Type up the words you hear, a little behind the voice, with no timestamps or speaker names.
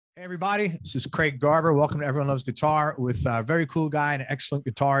Hey everybody, this is Craig Garber. Welcome to Everyone Loves Guitar with a very cool guy and an excellent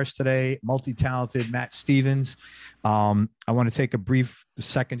guitarist today, multi-talented Matt Stevens. I want to take a brief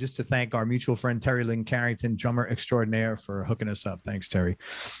second just to thank our mutual friend, Terri Lyne Carrington, drummer extraordinaire, for hooking us up. Thanks, Terry.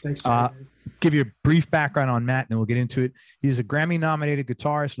 Thanks, Terry. Give you a brief background on Matt, and then we'll get into it. He's a Grammy-nominated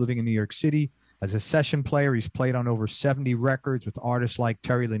guitarist living in New York City. As a session player, he's played on over 70 records with artists like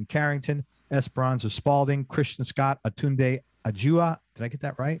Terri Lyne Carrington, Esperanza Spalding, Christian Scott, aTunde, Adjuah. Did I get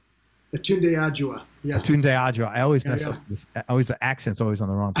that right? aTunde, Adjuah. Yeah. aTunde, Adjuah. I always mess up this. Always the accent's always on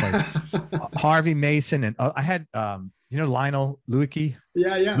the wrong place. Harvey Mason, and I had Lionel Louicky.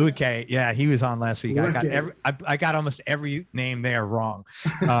 Yeah. Louicky. Yeah, he was on last week. I got almost every name there wrong.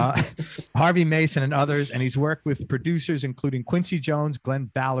 Harvey Mason and others, and he's worked with producers including Quincy Jones,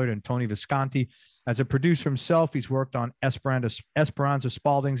 Glen Ballard, and Tony Visconti. As a producer himself, he's worked on Esperanza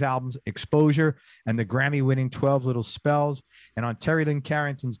Spalding's albums Exposure and the Grammy-winning 12 Little Spells, and on Terri Lyne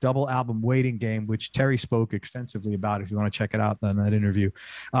Carrington's double album Waiting Game, which Terry spoke extensively about if you want to check it out in that interview.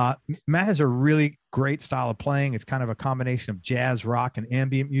 Matt has a really great style of playing. It's kind of a combination of jazz, rock, and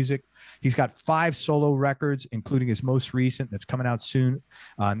ambient music. He's got 5 solo records, including his most recent that's coming out soon.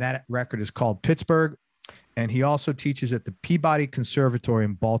 And that record is called Pittsburgh. And he also teaches at the Peabody Conservatory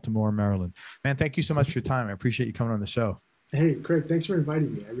in Baltimore, Maryland. Man, thank you so much for your time. I appreciate you coming on the show. Hey, Craig, thanks for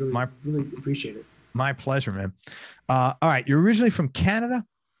inviting me. I really appreciate it. My pleasure, man. All right. You're originally from Canada?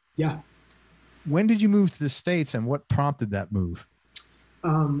 Yeah. When did you move to the States, and what prompted that move?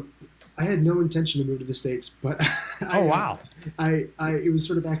 I had no intention to move to the States, but wow. It was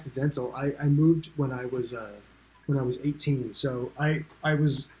sort of accidental. I moved when I was 18. So I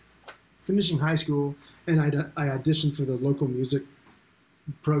was finishing high school, and I auditioned for the local music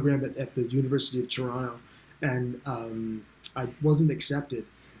program at the University of Toronto, and I wasn't accepted,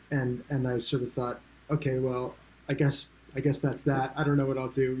 and I sort of thought, okay, well, I guess that's that. I don't know what I'll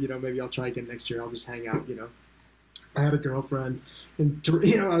do. Maybe I'll try again next year. I'll just hang out. I had a girlfriend, and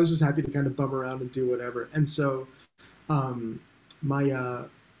I was just happy to kind of bum around and do whatever. And so, my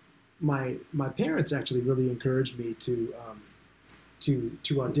parents actually really encouraged me to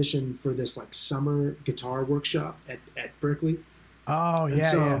audition for this like summer guitar workshop at Berkeley. Oh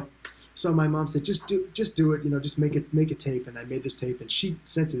yeah. So my mom said, just do it. Just make a tape. And I made this tape, and she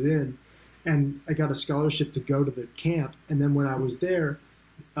sent it in, and I got a scholarship to go to the camp. And then when I was there,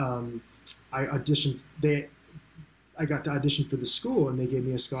 I auditioned. I got to audition for the school, and they gave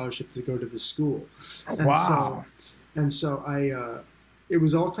me a scholarship to go to the school. And wow. It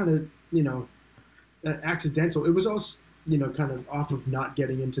was all kind of, accidental. It was also, kind of off of not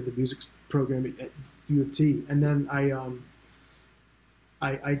getting into the music program at U of T. And then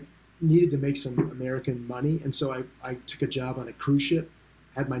I needed to make some American money. And so I took a job on a cruise ship,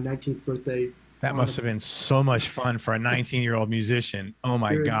 had my 19th birthday. That must have been so much fun for a 19-year-old musician. Oh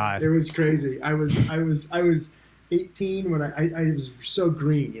my God. It was crazy. I was 18 when I was so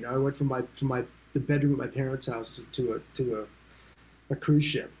green. I went from the bedroom at my parents' house to a cruise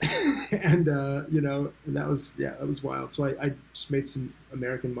ship, and that was wild. So I just made some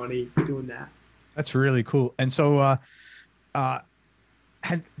American money doing that. That's really cool. And so,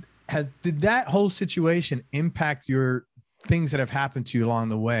 did that whole situation impact your things that have happened to you along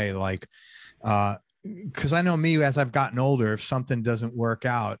the way? Like, because I know me, as I've gotten older, if something doesn't work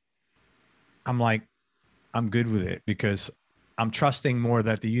out, I'm like, I'm good with it, because I'm trusting more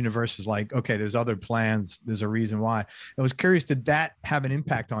that the universe is like, okay, there's other plans. There's a reason why. I was curious, did that have an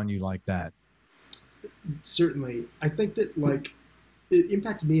impact on you like that? Certainly. I think that it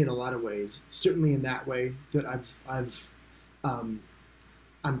impacted me in a lot of ways. Certainly in that way that I'm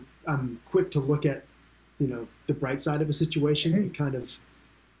quick to look at, the bright side of a situation and kind of,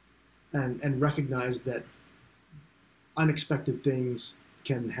 and recognize that unexpected things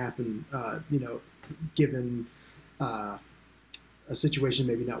can happen, given a situation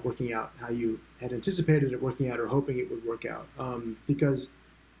maybe not working out how you had anticipated it working out or hoping it would work out. Because,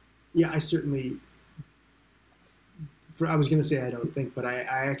 I certainly, I was going to say I don't think, but I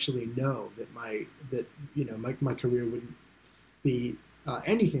actually know that my career wouldn't be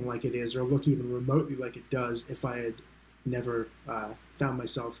anything like it is, or look even remotely like it does, if I had never found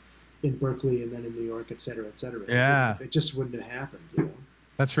myself in Berkeley and then in New York, et cetera, et cetera. Yeah. It just wouldn't have happened.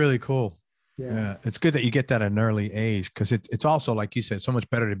 That's really cool. Yeah. It's good that you get that at an early age, because it's also, like you said, so much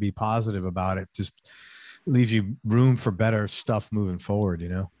better to be positive about it. Just leaves you room for better stuff moving forward,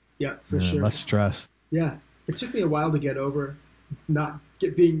 Yeah, for sure. Less stress. Yeah. It took me a while to get over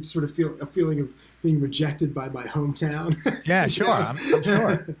being sort of a feeling of being rejected by my hometown. Yeah, sure. I'm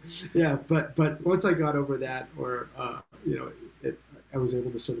sure. Yeah. But once I got over that, or, I was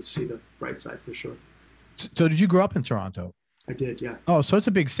able to sort of see the bright side for sure. So did you grow up in Toronto? I did, yeah. Oh, so it's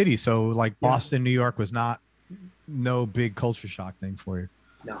a big city. So like Yeah. Boston, New York was no big culture shock thing for you.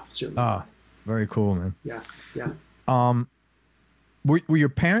 No, certainly Ah, not. very cool, man. Yeah, yeah. Were your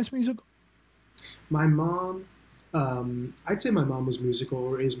parents musical? My mom, I'd say my mom was musical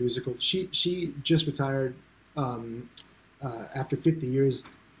or is musical. She just retired after 50 years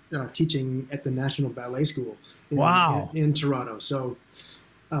teaching at the National Ballet School in Toronto. So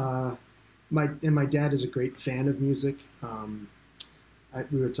my dad is a great fan of music.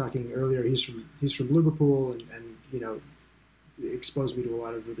 We were talking earlier. He's from Liverpool, and you know, exposed me to a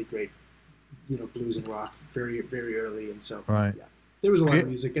lot of really great, you know, blues and rock very very early. And so Right. yeah, there was a lot of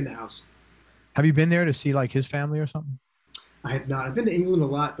music in the house. Have you been there to see like his family or something? I have not. I've been to England a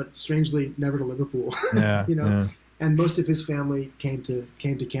lot, but strangely never to Liverpool. Yeah, you know, yeah. And most of his family came to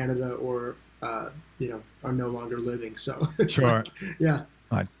Canada or you know, are no longer living. So it's Sure. like, yeah,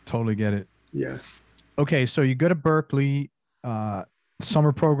 I totally get it. yeah. Okay, so you go to Berkeley,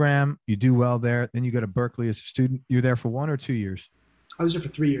 summer program, you do well there. Then you go to Berkeley as a student. You're there for 1 or 2 years? I was there for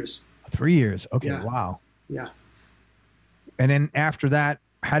 3 years. 3 years. Okay, Yeah. wow. Yeah. And then after that,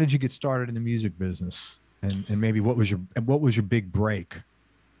 how did you get started in the music business? And maybe what was your big break?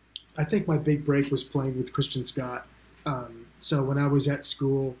 I think my big break was playing with Christian Scott. So when I was at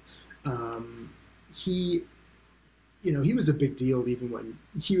school, he, you know, he was a big deal even when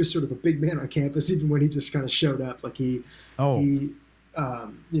he was sort of a big man on campus, even when he just kind of showed up. Like he, you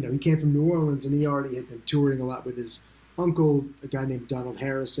know, he came from New Orleans and he already had been touring a lot with his uncle, a guy named Donald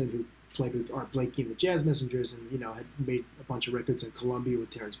Harrison, who played with Art Blakey and the Jazz Messengers, and you know, had made a bunch of records in Columbia with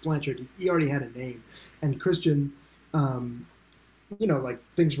Terrence Blanchard. He already had a name, and Christian, you know, like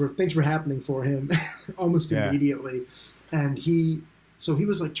things were happening for him almost immediately, and he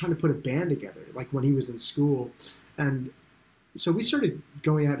was like trying to put a band together, like when he was in school, and so we started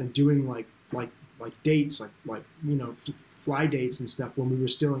going out and doing like dates, like you know, fly dates and stuff when we were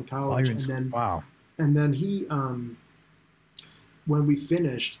still in college, and then he, when we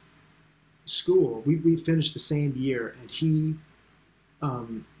finished school, we finished the same year, and he,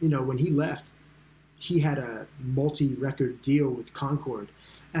 you know, when he left, he had a multi-record deal with Concord,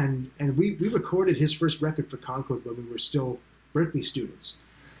 and we recorded his first record for Concord when we were still Berkeley students,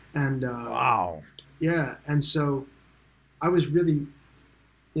 and yeah, and so I was really,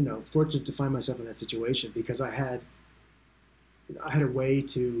 you know, fortunate to find myself in that situation because I had a way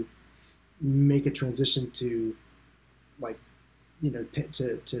to make a transition to, like, you know,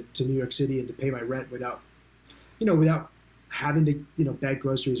 to New York City and to pay my rent without having to, you know, bag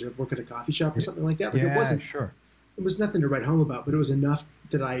groceries or work at a coffee shop or something like that. Like, it was nothing to write home about, but it was enough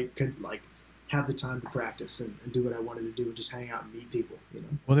that I could like have the time to practice and do what I wanted to do and just hang out and meet people, you know.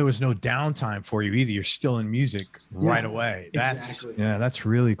 Well, there was no downtime for you either. You're still in music right away. Exactly. That's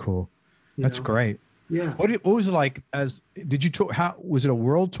really cool. That's great. Yeah. What was it like did you tour? How was it, a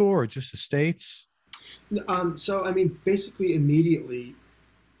world tour or just the States? So, I mean, basically immediately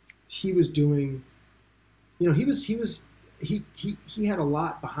he was doing, you know, he had a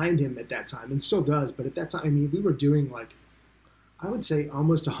lot behind him at that time and still does. But at that time, I mean, we were doing like, I would say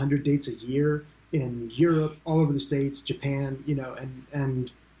almost 100 dates a year in Europe, all over the States, Japan, you know,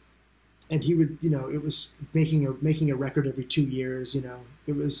 and he would, you know, it was making a record every 2 years, you know,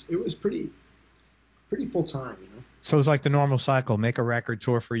 it was pretty full time, you know. So it's like the normal cycle: make a record,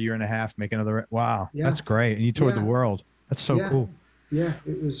 tour for a year and a half, make another. Wow, that's great. And you toured the world. That's so cool. Yeah,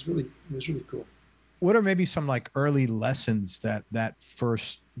 it was really cool. What are maybe some like early lessons that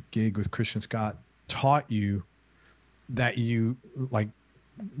first gig with Christian Scott taught you that you like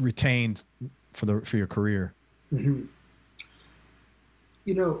retained for your career? Mm-hmm.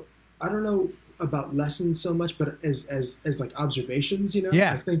 You know, I don't know about lessons so much, but as like observations, you know.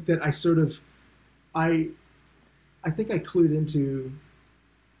 Yeah. I think that I think I clued into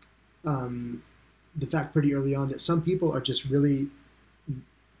the fact pretty early on that some people are just really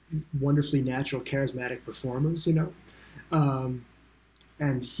wonderfully natural, charismatic performers, you know,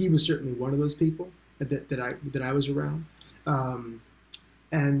 and he was certainly one of those people that I was around,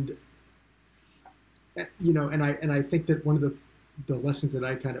 and you know, and I think that one of the lessons that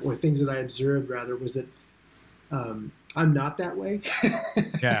I or things that I observed rather was that I'm not that way.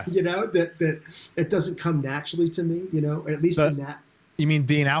 Yeah. You know, that it doesn't come naturally to me, you know, or at least in that. You mean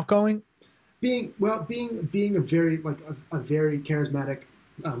being outgoing? Being a very a very charismatic,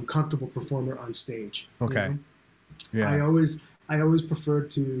 comfortable performer on stage. Okay. You know? Yeah. I always preferred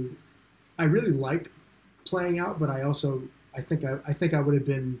to. I really like playing out, but I think I would have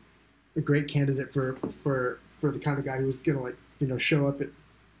been a great candidate for the kind of guy who was gonna, like, you know, show up at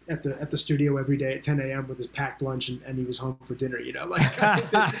at the studio every day at 10 a.m. with his packed lunch, and he was home for dinner, like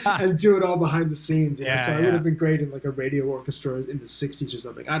and do it all behind the scenes. So I would have been great in like a radio orchestra in the 60s or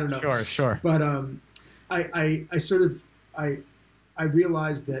something. I don't know. Sure. But I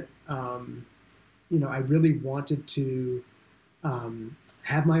realized that I really wanted to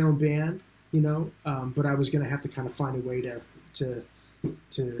have my own band, but I was going to have to kind of find a way to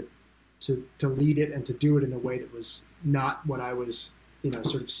lead it and to do it in a way that was not what I was,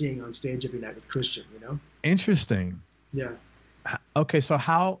 sort of seeing on stage every night with Christian, Interesting. Yeah. Okay. So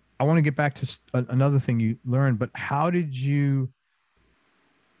I want to get back to another thing you learned, but how did you,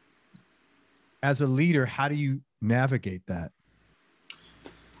 as a leader, how do you navigate that?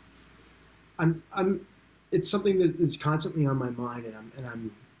 It's something that is constantly on my mind, and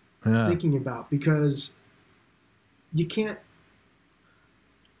I'm thinking about, because I think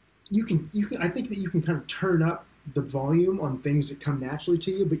that you can kind of turn up the volume on things that come naturally to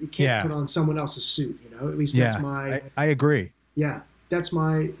you, but you can't put on someone else's suit, at least that's my, I agree. Yeah. That's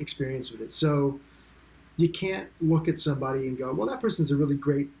my experience with it. So you can't look at somebody and go, well, that person's a really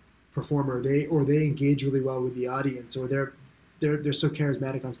great performer. They engage really well with the audience, or they're so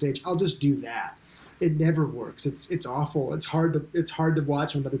charismatic on stage. I'll just do that. It never works. It's awful. It's hard to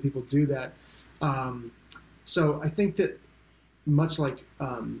watch when other people do that. So I think that much like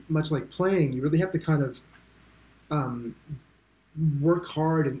playing, you really have to kind of work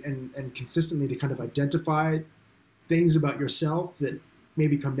hard and consistently to kind of identify things about yourself that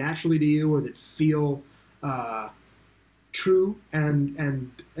maybe come naturally to you or that feel true,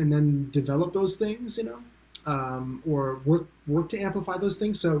 and then develop those things, or work to amplify those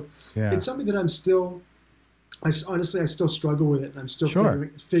things. So it's something that I still struggle with it, and I'm still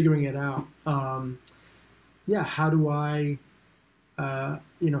figuring it out. How do I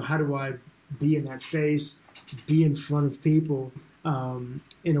be in that space, be in front of people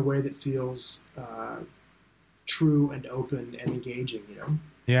in a way that feels true and open and engaging,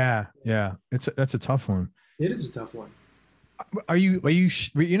 Yeah. That's a tough one. It is a tough one. Are you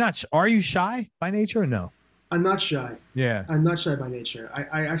shy by nature or no? I'm not shy. Yeah. I'm not shy by nature.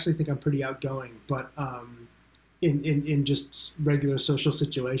 I actually think I'm pretty outgoing, but in just regular social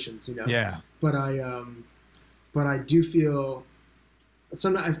situations, Yeah. But I do feel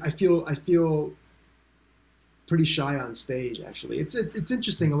sometimes I feel pretty shy on stage, actually. It's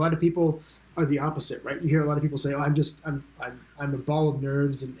interesting. A lot of people are the opposite, right? You hear a lot of people say, "Oh, I'm a ball of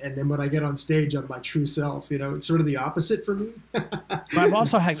nerves," and then when I get on stage, I'm my true self. It's sort of the opposite for me. But I've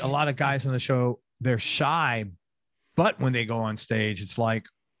also had a lot of guys on the show. They're shy, but when they go on stage, it's like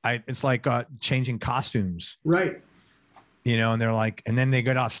changing costumes, right? And they're like, and then they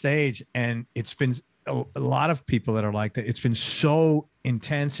get off stage, and it's been a lot of people that are like that. It's been so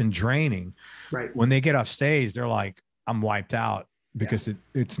intense and draining. Right. When they get off stage, they're like, I'm wiped out. Because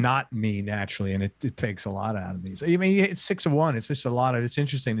it's not me naturally, and it takes a lot out of me. So it's 6 of 1. It's just a lot of. It's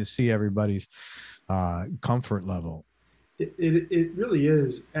interesting to see everybody's comfort level. It really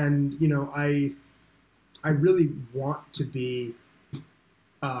is, and I really want to be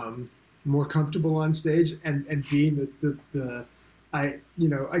more comfortable on stage, and being I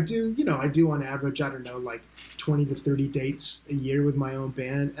do on average, I don't know, like 20 to 30 dates a year with my own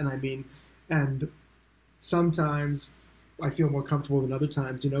band, and sometimes I feel more comfortable than other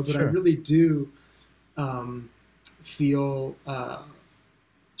times, but I really do feel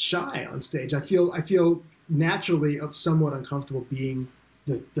shy on stage. I feel naturally somewhat uncomfortable being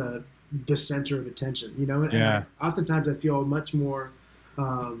the center of attention, and oftentimes I feel much more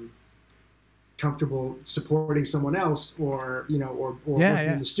comfortable supporting someone else, or working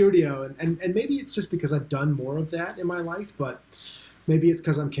in the studio, and maybe it's just because I've done more of that in my life, but maybe it's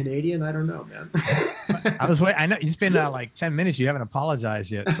because I'm Canadian. I don't know, man. I know you spent like 10 minutes. You haven't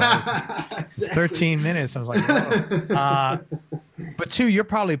apologized yet. So exactly. 13 minutes. I was like, whoa. But too, you're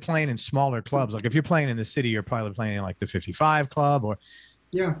probably playing in smaller clubs. Like if you're playing in the city, you're probably playing in like the 55 Club, or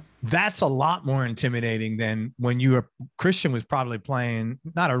that's a lot more intimidating than when Christian was probably playing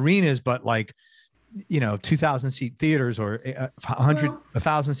not arenas, but like, 2,000 seat theaters or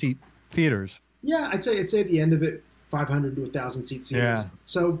 1,000 seat theaters. Yeah. I'd say at the end of it, 500 to 1,000 seat theaters. Yeah.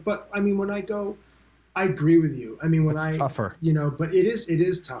 So, but I mean, when I go, I agree with you. I mean, it's tougher, but it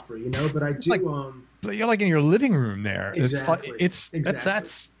is tougher, but I do, but you're like in your living room there. Exactly.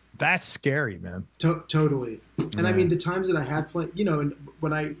 That's scary, man. Totally. And I mean, the times that I had played, and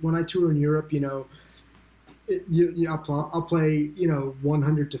when I tour in Europe, I'll play,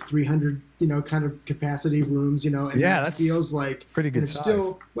 100 to 300, kind of capacity rooms, and that feels like pretty good. It's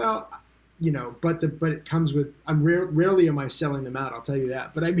still, but it comes with, rarely am I selling them out. I'll tell you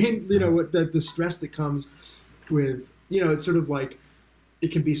that. But I mean, what the stress that comes with, it's sort of like,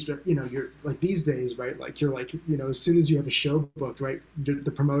 it can be, you're like these days, right? Like you're like, as soon as you have a show booked, right,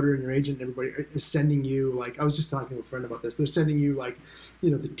 the promoter and your agent and everybody is sending you, like, I was just talking to a friend about this. They're sending you like,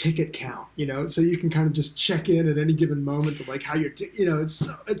 the ticket count, so you can kind of just check in at any given moment of like how you're, it's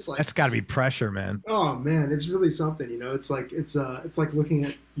like, that's gotta be pressure, man. Oh man, it's really something, it's like looking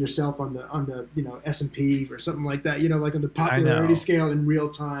at yourself on the, S&P or something like that, like on the popularity scale in real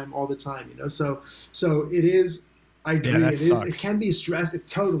time all the time, so it is. I agree. Yeah, it can be stressful. It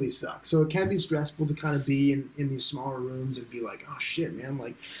totally sucks. So it can be stressful to kind of be in these smaller rooms and be like, oh shit, man.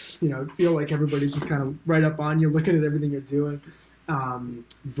 Like, feel like everybody's just kind of right up on you, looking at everything you're doing.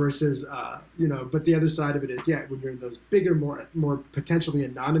 Versus, but the other side of it is, when you're in those bigger, more potentially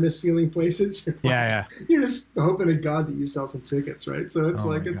anonymous feeling places, you're just hoping to God that you sell some tickets. Right. So it's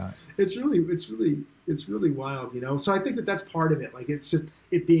it's really wild, so I think that's part of it. Like, it's just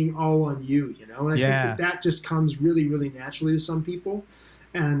it being all on you, and I think that just comes really, really naturally to some people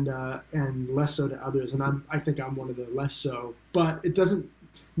and less so to others. And I think I'm one of the less so, but it doesn't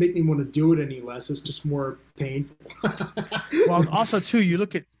make me want to do it any less. It's just more painful. Well, also too, you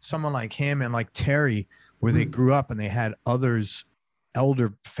look at someone like him and like Terri, where they grew up and they had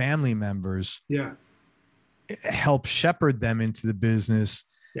elder family members help shepherd them into the business.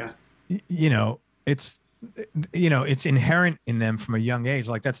 It's inherent in them from a young age.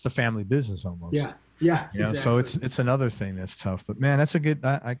 Like, that's the family business almost. Exactly. So it's another thing that's tough. But man, that's a good.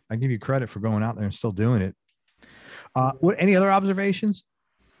 I give you credit for going out there and still doing it. Any other observations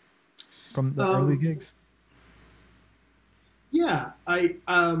from the early gigs? I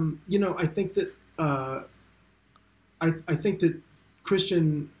think that I think that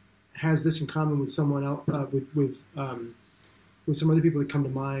Christian has this in common with someone else, with some other people that come to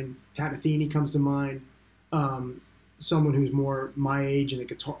mind. Pat Metheny comes to mind. Someone who's more my age and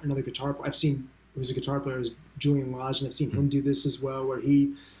another guitar player. I've seen who's a guitar player is Julian Lodge, and I've seen him do this as well, where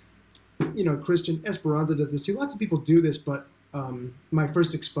he, Christian Esperanza does this too. Lots of people do this, but my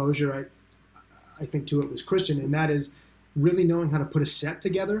first exposure, I think, to it was Christian, and that is really knowing how to put a set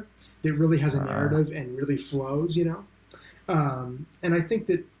together that really has a narrative and really flows, and I think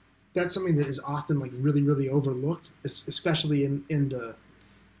that that's something that is often like really, really overlooked, especially in the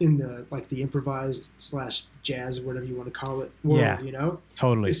like the improvised / jazz or whatever you want to call it world,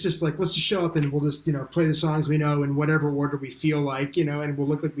 Totally. It's just like, let's just show up and we'll just, play the songs we know in whatever order we feel like, and we'll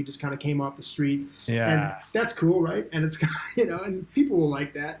look like we just kind of came off the street. And that's cool, right? And it's, and people will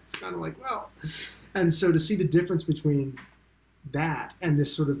like that. It's kind of like, well, and so to see the difference between that and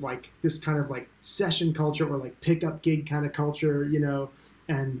this sort of like, this kind of like session culture or like pickup gig kind of culture,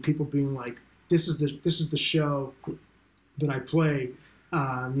 and people being like, this is the show that I play,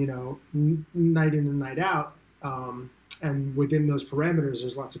 night in and night out, and within those parameters,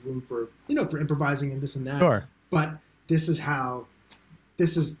 there's lots of room for for improvising and this and that. Sure. But this is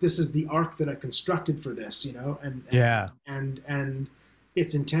the arc that I constructed for this, and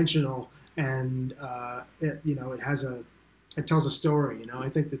it's intentional, and it tells a story. I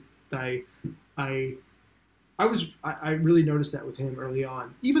think that I really noticed that with him early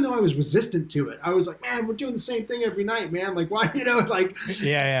on, even though I was resistant to it. I was like, man, we're doing the same thing every night, man. Like, why, like,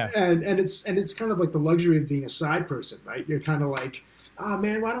 And it's kind of like the luxury of being a side person, right? You're kind of like, oh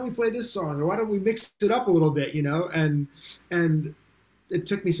man, why don't we play this song? Or why don't we mix it up a little bit, and it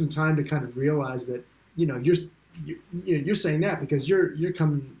took me some time to kind of realize that, you're saying that because you're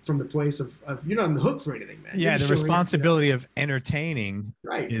coming from the place of you're not on the hook for anything, man. Yeah. The responsibility of entertaining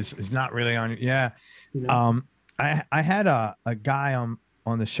is not really on. Yeah. I had a guy on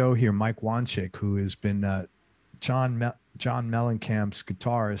the show here, Mike Wanchik, who has been John Mellencamp's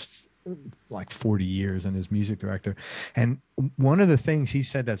guitarist like 40 years and his music director. And one of the things he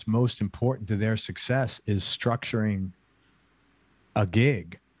said that's most important to their success is structuring a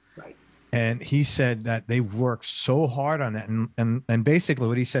gig. Right. And he said that they work so hard on that. And basically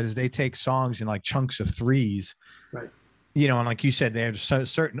what he said is they take songs in like chunks of threes. Right. And like you said, they have a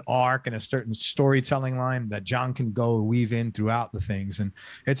certain arc and a certain storytelling line that John can go weave in throughout the things. And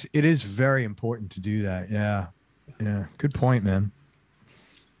it is very important to do that. Yeah. Yeah. Good point, man.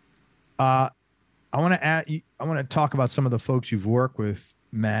 I want to talk about some of the folks you've worked with,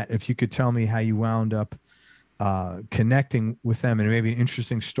 Matt. If you could tell me how you wound up connecting with them and maybe an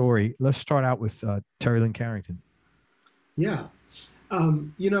interesting story. Let's start out with Terri Lyne Carrington. Yeah.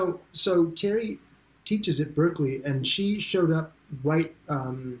 So Terri teaches at Berklee, and she showed up right,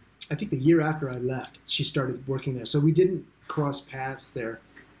 I think the year after I left, she started working there. So we didn't cross paths there.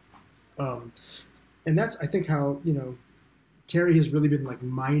 And that's, I think, how, Terri has really been like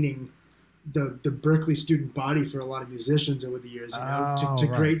mining the Berklee student body for a lot of musicians over the years,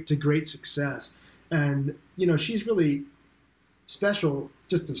 to great success. And, she's really special.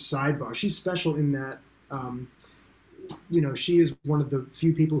 Just a sidebar, she's special in that, you know, she is one of the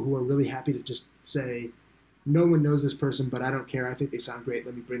few people who are really happy to just say, no one knows this person, but I don't care. I think they sound great.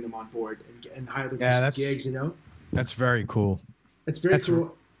 Let me bring them on board and hire them for some gigs, you know? That's very cool. It's very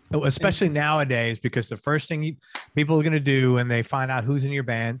cool. Especially nowadays, because the first thing people are going to do when they find out who's in your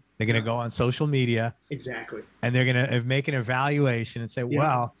band, they're going to go on social media. Exactly. And they're going to make an evaluation and say,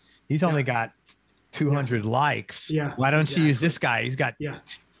 well, he's only got 200 likes. Yeah. Why don't you use this guy? He's got, you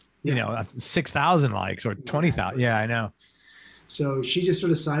know, 6,000 likes or 20,000. Yeah, I know. So she just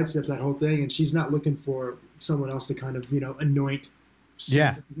sort of sidesteps that whole thing, and she's not looking for someone else to kind of, you know, anoint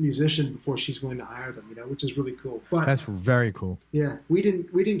musician before she's willing to hire them, you know, which is really cool. But that's very cool. Yeah, we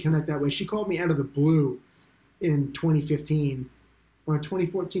didn't connect that way. She called me out of the blue in 2015 or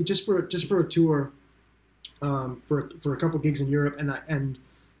 2014 just for a tour, for a couple gigs in Europe, and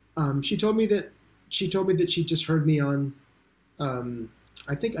she told me that she just heard me on,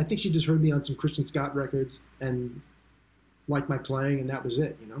 I think she just heard me on some Christian Scott records and liked my playing, and that was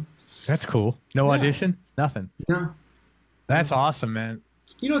it, you know. That's cool. No audition, nothing. No. That's awesome, man.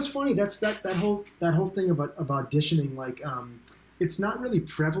 You know, it's funny. That's that whole thing about auditioning. Like, it's not really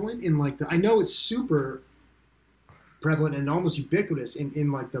prevalent in like I know it's super prevalent and almost ubiquitous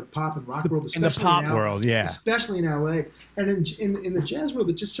in like the pop and rock world, especially in the pop world, especially in LA, and in the jazz world.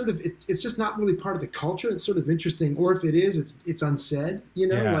 It just sort of it's just not really part of the culture. It's sort of interesting, or if it is, it's unsaid. You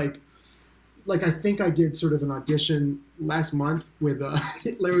know, like I think I did sort of an audition last month with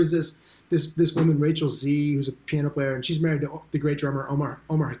there was this woman, Rachel Z, who's a piano player, and she's married to the great drummer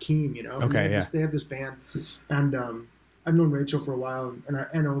Omar Hakim, you know. Okay, they have this band, and I've known Rachel for a while,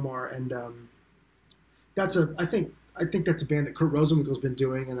 and Omar, and I think that's a band that Kurt Rosenwinkel's been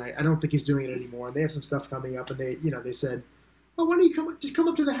doing, and I don't think he's doing it anymore. And they have some stuff coming up, and they said, oh, why don't you come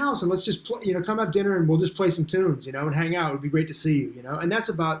up to the house and let's just play, you know, come have dinner and we'll just play some tunes, you know, and hang out. It would be great to see you, you know. And that's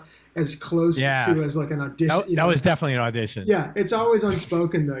about as close to as like an audition. That was definitely an audition. Yeah, it's always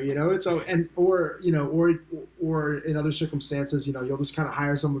unspoken though, you know. It's or in other circumstances, you know, you'll just kind of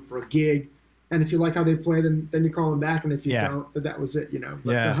hire someone for a gig, and if you like how they play, then you call them back, and if you don't, then that was it, you know.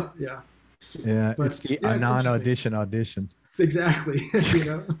 But, But, it's the non-audition audition. Exactly. You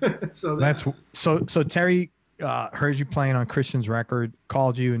know. So Terri heard you playing on Christian's record,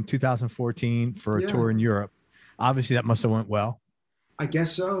 called you in 2014 for a tour in Europe. Obviously, that must have went well. I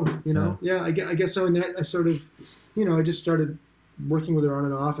guess so. You know, I guess so. And then I sort of, you know, I just started working with her on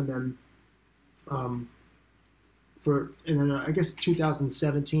and off, and then, I guess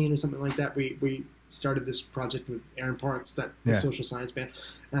 2017 or something like that, we started this project with Aaron Parks, the social science band,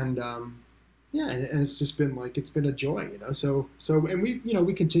 and and it's just been it's been a joy, you know. So and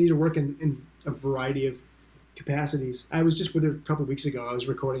we continue to work in a variety of capacities. I was just with her a couple of weeks ago. I was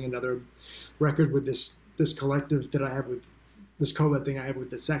recording another record with this collective that I have with this co-led thing I have with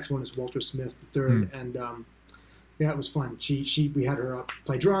the saxophonist Walter Smith III, and it was fun. We had her up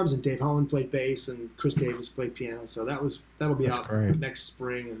play drums, and Dave Holland played bass, and Chris Davis played piano. So that'll be out next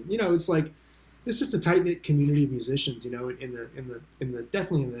spring, and you know, it's just a tight knit community of musicians, you know, in the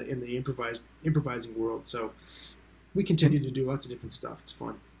improvising world. So we continue to do lots of different stuff. It's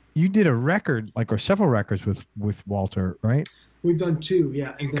fun. You did a record, or several records with Walter, right? We've done two,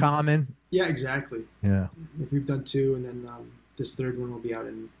 yeah. In Common. Yeah, exactly. Yeah. We've done two, and then this third one will be out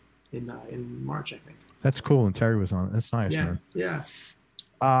in March, I think. That's cool. And Terri was on it. That's nice, man. Yeah.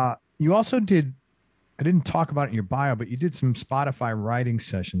 You also did. I didn't talk about it in your bio, but you did some Spotify writing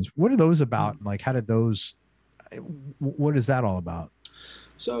sessions. What are those about? Like, how did those? What is that all about?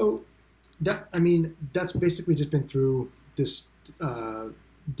 So, that's basically just been through this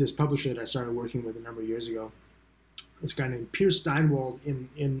publisher that I started working with a number of years ago. This guy named Piers Steinwald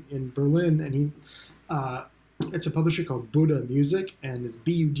in Berlin, and it's a publisher called Buddha Music, and it's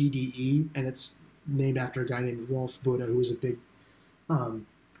Budde, and it's named after a guy named Rolf Buddha, who was a big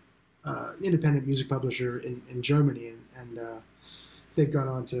independent music publisher in Germany, and they've gone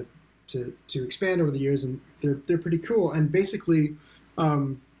on to expand over the years, and they're pretty cool. And basically,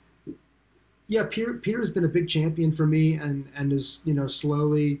 Peter has been a big champion for me, and is, you know,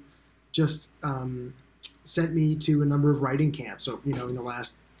 slowly just sent me to a number of writing camps, so, you know, in the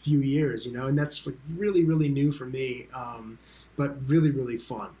last few years, you know, and that's really, really new for me, but really, really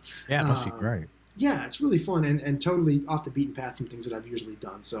fun. Yeah, it must be great. Yeah, it's really fun and totally off the beaten path from things that I've usually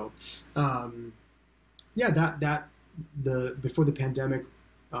done. So, before the pandemic,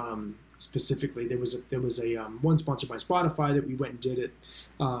 specifically, there was a one sponsored by Spotify that we went and did it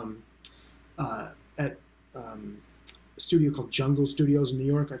at a studio called Jungle Studios in New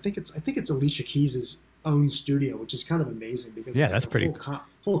York. I think it's Alicia Keys's own studio, which is kind of amazing because that's pretty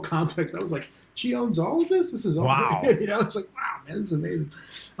whole complex. I was like, she owns all of this. This is all wow. You know, it's like wow. man, this is amazing.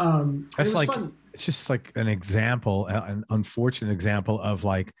 That's like, fun. it's just like an example, an unfortunate example of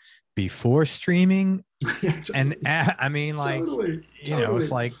like before streaming. Yeah, totally. And I mean, like, Totally. you know,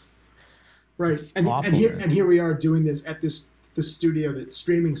 it's like, right. And here we are doing this at this studio that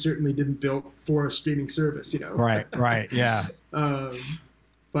streaming certainly didn't build for a streaming service, you know? Right. Yeah.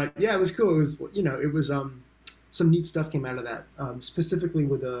 But yeah, it was cool. It was, you know, it was, some neat stuff came out of that, specifically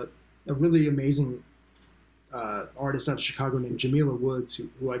with a really amazing artist out of Chicago named Jamila Woods,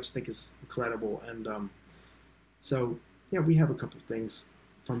 who I just think is incredible. And so, yeah, we have a couple of things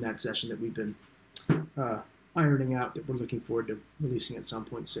from that session that we've been ironing out that we're looking forward to releasing at some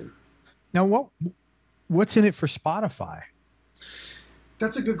point soon. Now, what's in it for Spotify?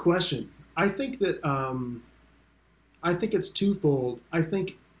 That's a good question. I think that I think it's twofold. I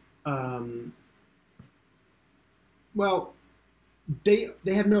think, well, they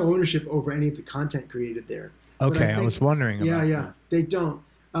have no ownership over any of the content created there. Okay, I was wondering about that. They don't.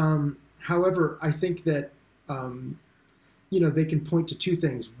 However, I think that you know, they can point to two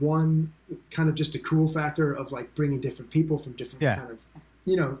things. One, kind of just a cool factor of like bringing different people from different kind of,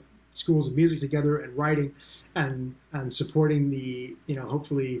 you know, schools of music together and writing and supporting the, you know,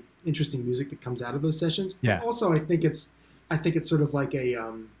 hopefully interesting music that comes out of those sessions. Yeah. But also, I think it's sort of like a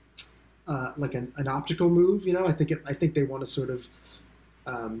like an optical move. You know, I think they want to sort of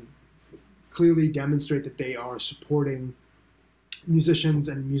clearly demonstrate that they are supporting musicians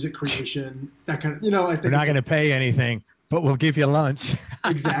and music creation. That kind of, you know, I think we're not going to pay anything, but we'll give you lunch.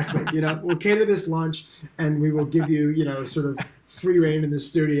 Exactly. You know, we'll cater this lunch and we will give you, you know, sort of free reign in the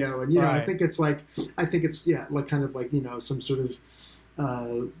studio. And, you know, I think it's like kind of like, you know, some sort of,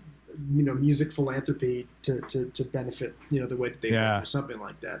 you know, music philanthropy to benefit, you know, the way that they work or something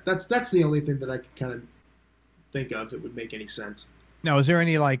like that. That's the only thing that I can kind of think of that would make any sense. Now, is there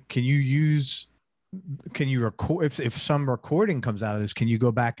any, like, can you record, if some recording comes out of this, can you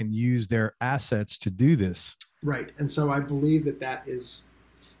go back and use their assets to do this? Right. And so I believe that is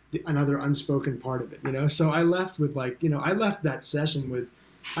another unspoken part of it, you know? So I left with like, you know, I left that session with,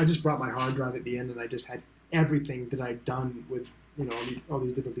 I just brought my hard drive at the end and I just had everything that I'd done with, you know, all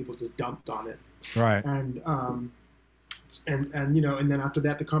these different people just dumped on it. Right. And you know, and then after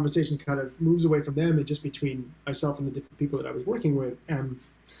that, the conversation kind of moves away from them and just between myself and the different people that I was working with. And,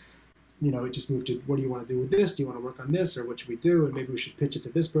 you know, it just moved to, what do you want to do with this? Do you want to work on this, or what should we do? And maybe we should pitch it to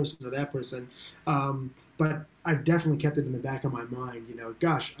this person or that person. But I've definitely kept it in the back of my mind, you know,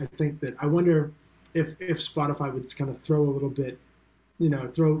 gosh, I think that, I wonder if Spotify would kind of throw a little bit, you know,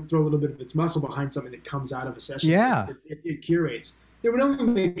 throw a little bit of its muscle behind something that comes out of a session. Yeah. It curates. It would only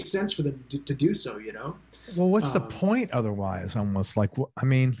make sense for them to do so, you know? Well, what's the point otherwise? Almost like, I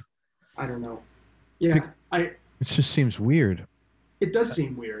mean, I don't know. Yeah. It just seems weird. It does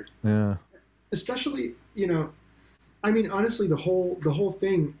seem weird. Yeah. Especially, you know, I mean, honestly, the whole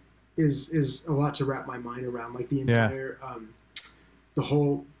thing is a lot to wrap my mind around. Like the entire, the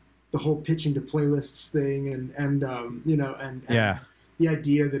whole pitching to playlists thing, and you know, and the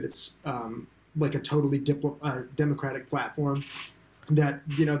idea that it's like a totally democratic platform that,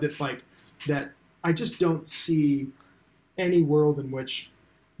 you know, that I just don't see any world in which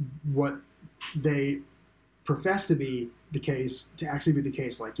what they profess to be the case to actually be the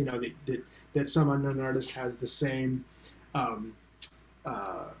case. Like, you know, that some unknown artist has the same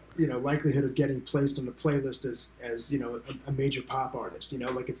you know, likelihood of getting placed on the playlist as you know, a major pop artist, you know,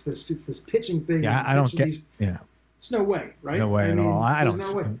 like it's this pitching thing. Yeah, I don't get. It's no way, right? No way at all. I don't.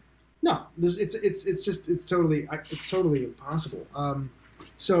 No way. No, it's totally impossible.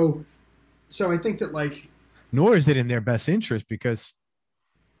 So I think that, like, nor is it in their best interest, because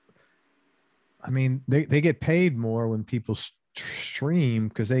I mean, they get paid more when people stream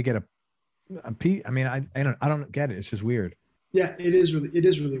because they get I mean, I don't get it. It's just weird. Yeah, it is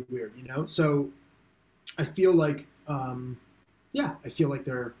really weird, you know? So I feel like, I feel like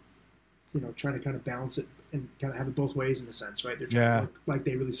they're, you know, trying to kind of balance it and kind of have it both ways in a sense, right? They're trying to look like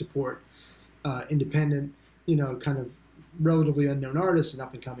they really support independent, you know, kind of relatively unknown artists and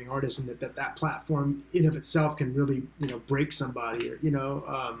up and coming artists, and that platform in of itself can really, you know, break somebody, or, you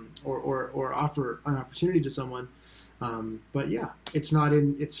know, or offer an opportunity to someone. But yeah, it's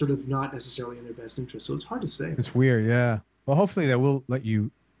sort of not necessarily in their best interest. So it's hard to say. It's weird. Yeah. Well, hopefully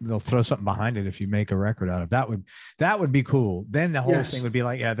they'll throw something behind it if you make a record out of it. That would be cool. Then the whole thing would be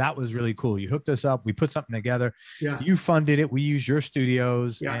like, yeah, that was really cool. You hooked us up. We put something together. Yeah. You funded it. We used your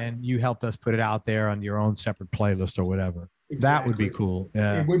studios and you helped us put it out there on your own separate playlist or whatever. Exactly. That would be cool.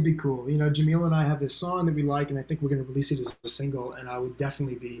 Yeah. It would be cool. You know, Jamil and I have this song that we like, and I think we're going to release it as a single, and I would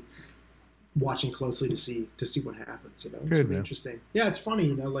definitely be watching closely to see what happens. You know, it's really interesting. Yeah, it's funny.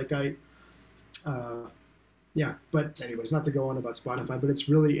 You know, like Yeah, but anyways, not to go on about Spotify, but it's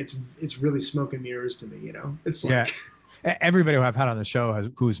really smoke and mirrors to me. You know, it's like, yeah. Everybody who I've had on the show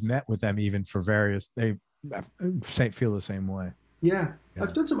who's met with them, even for various, they feel the same way. Yeah.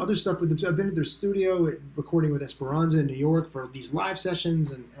 I've done some other stuff with them. So I've been at their studio recording with Esperanza in New York for these live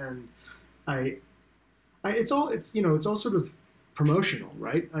sessions, and it's all sort of promotional,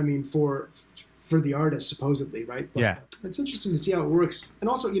 right? I mean, for the artist, supposedly, right? But yeah. It's interesting to see how it works. And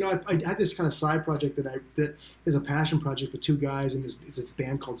also, I had this kind of side project that is a passion project with two guys, and it's this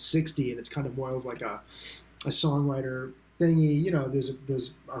band called 60, and it's kind of more of like a songwriter thingy. You know,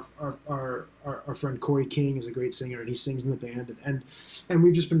 there's our friend Corey King is a great singer, and he sings in the band, and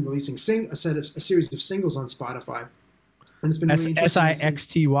we've just been releasing a series of singles on Spotify. And it's been really interesting.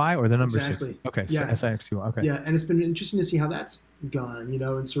 SIXTY or the number exactly. 6? Okay, yeah. So SIXTY. Okay. Yeah, and it's been interesting to see how that's gone, you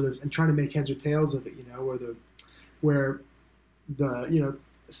know, and trying to make heads or tails of it, you know, where the you know,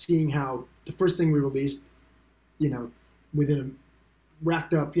 seeing how the first thing we released, you know,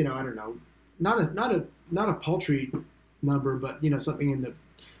 racked up, you know, I don't know, not a paltry number, but you know, something in the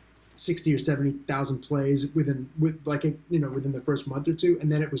 60 or 70,000 plays within the first month or two,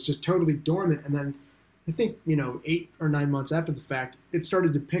 and then it was just totally dormant, and then I think, you know, 8 or 9 months after the fact, it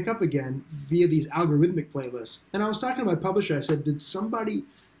started to pick up again via these algorithmic playlists. And I was talking to my publisher. I said, did somebody,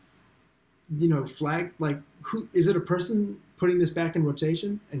 you know, flag, like, who is it, a person putting this back in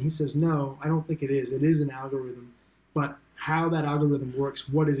rotation? And he says, no, I don't think it is. It is an algorithm. But how that algorithm works,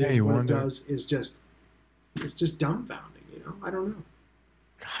 what it is, what it does is just, it's just dumbfounding, you know? I don't know.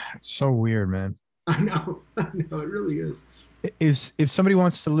 God, it's so weird, man. I know, it really is. If somebody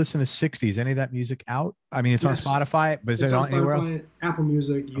wants to listen to 60s, any of that music out? I mean, it's on Spotify, but is it on anywhere else? Apple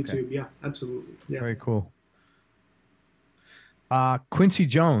Music, YouTube. Okay. Yeah, absolutely. Yeah. Very cool. Quincy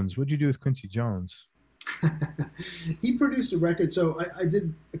Jones. What'd you do with Quincy Jones? He produced a record. So I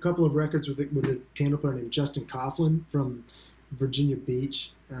did a couple of records with a piano player named Justin Coughlin from Virginia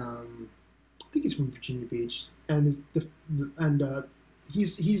Beach. I think he's from Virginia Beach, and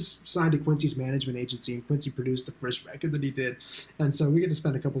he's signed to Quincy's management agency, and Quincy produced the first record that he did. And so we get to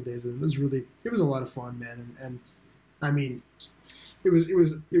spend a couple of days with him. It was a lot of fun, man. And I mean, it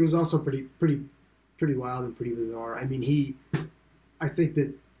was also pretty wild and pretty bizarre. I mean, I think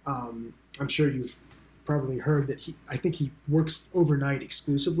that, I'm sure you've probably heard that I think he works overnight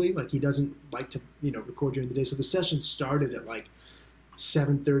exclusively. Like, he doesn't like to, you know, record during the day. So the session started at like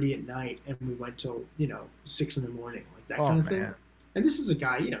 7:30 at night, and we went till, you know, 6 in the morning, like that kind of thing. And this is a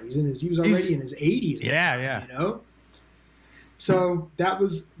guy, you know, he was already in his 80s. Yeah. You know? So that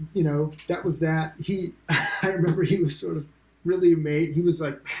was that. I remember he was sort of really amazed. He was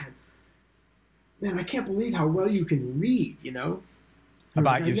like, man, I can't believe how well you can read, you know?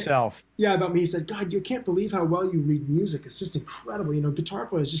 About yourself. Yeah, about me. He said, God, you can't believe how well you read music. It's just incredible. You know, guitar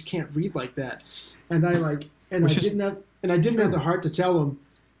players just can't read like that. And I didn't have the heart to tell him,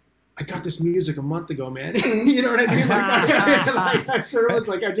 I got this music a month ago, man. You know what I mean? Like I sort of was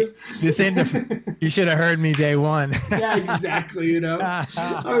like, you should have heard me day one. Yeah, exactly. You know,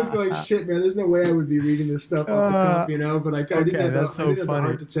 I was going, shit, man. There's no way I would be reading this stuff off the cuff, you know. But I didn't have the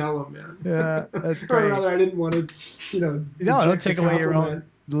heart to tell him, man. Yeah, that's great. Or rather, I didn't want to, you know. No, don't take away your own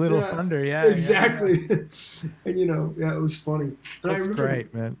little thunder. Yeah, exactly. Yeah. And you know, yeah, it was funny. And that's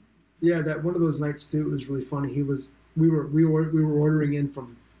great, man. Yeah, that one of those nights too. It was really funny. We were ordering in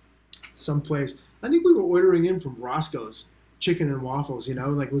from someplace. I think we were ordering in from Roscoe's Chicken and Waffles, you know,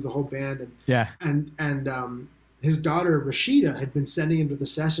 like with the whole band. And his daughter Rashida had been sending him to the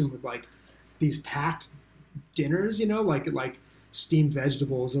session with like these packed dinners, you know, like steamed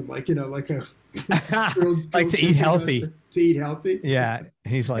vegetables and like, you know, like a grilled like to eat healthy. To eat healthy. Yeah,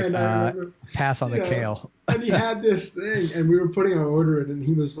 he's like, pass on the kale. And he had this thing, and we were putting our order in, and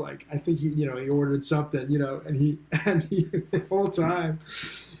he was like, I think he ordered something, you know, and he the whole time.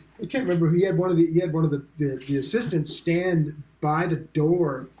 I can't remember. He had one of the assistants stand by the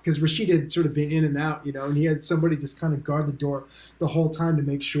door because Rashid had sort of been in and out, you know, and he had somebody just kind of guard the door the whole time to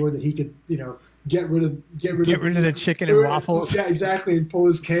make sure that he could, you know, get rid of the chicken and waffles. Yeah, exactly, and pull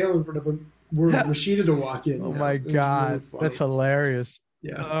his kale in front of him for Rashida to walk in. Oh my God, really, that's hilarious.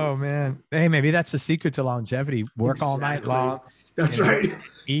 Yeah. Oh man. Hey, maybe that's the secret to longevity. Work all night long. That's right.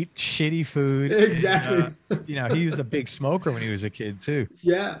 Eat shitty food. Exactly. And, you know, he was a big smoker when he was a kid too.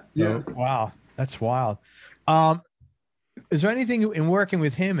 Yeah. Yeah. So, wow. That's wild. Is there anything in working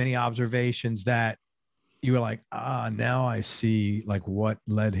with him, any observations that you were like, now I see like what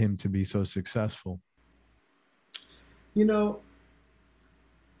led him to be so successful? You know,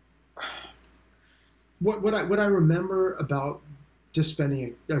 what I remember about just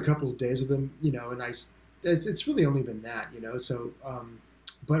spending a couple of days with him, you know, and it's really only been that, you know, so,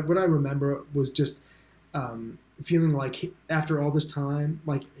 but what I remember was just feeling like after all this time,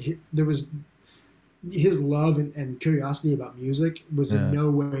 like there was his love and curiosity about music was in no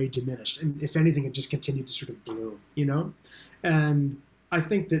way diminished, and if anything, it just continued to sort of bloom, you know. And I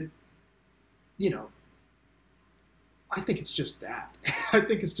think that, you know, I think it's just that. I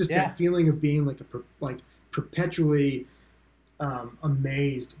think it's just that feeling of being like perpetually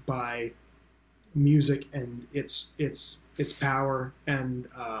amazed by music and its power, and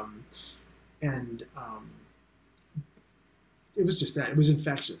it was just that. It was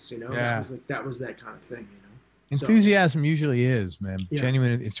infectious, you know. Yeah. That was that kind of thing, you know. Enthusiasm usually is, man. Yeah.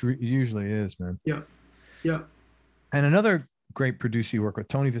 Genuine. It usually is, man. Yeah. Yeah. And another great producer you work with,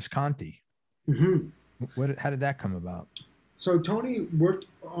 Tony Visconti. Mm-hmm. How did that come about? So Tony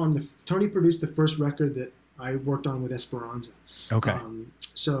produced the first record that I worked on with Esperanza. Okay. And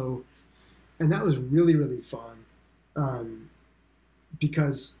that was really, really fun,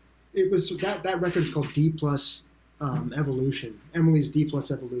 because it was that record is called D+ Evolution, Emily's D+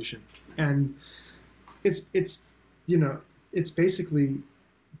 Evolution, and it's you know, it's basically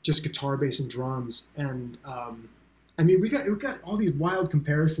just guitar, bass, and drums, and I mean we got all these wild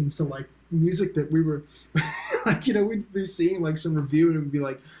comparisons to like music that we were like, you know, we'd be seeing like some review and it would be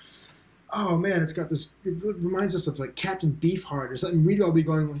like, oh man, it reminds us of like Captain Beefheart or something. We'd all be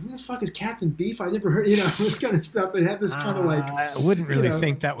going like, who the fuck is Captain Beef? I never heard, you know, this kind of stuff. It had this kind of like, I wouldn't really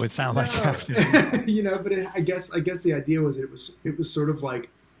think that would sound like Captain. You know, but I guess the idea was it was sort of like,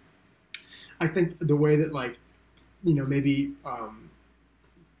 I think the way that like, you know, maybe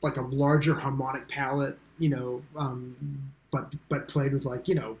like a larger harmonic palette, you know, but played with like,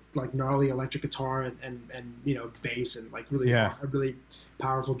 you know, like gnarly electric guitar and you know, bass and like really a really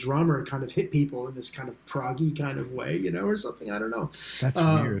powerful drummer kind of hit people in this kind of proggy kind of way, you know, or something. I don't know. That's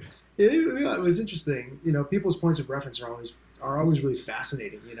weird. It was interesting. You know, people's points of reference are always really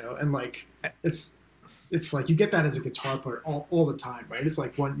fascinating, you know, and like it's like you get that as a guitar player all the time, right? It's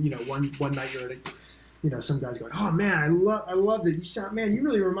like one night you're at a, you know, some guy's going, oh man, I love it. You sound, man, you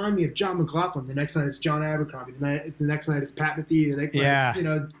really remind me of John McLaughlin. The next night it's John Abercrombie. The next night it's Pat Metheny. The next night it's, you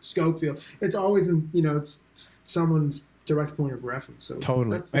know, Schofield. It's always in, you know, it's someone's direct point of reference. So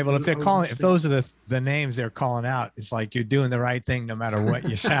totally. Well, if they're calling, if those are the names they're calling out, it's like you're doing the right thing no matter what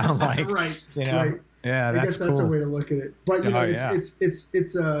you sound like. Right. You know. Right. Yeah, I guess that's cool. a way to look at it. But you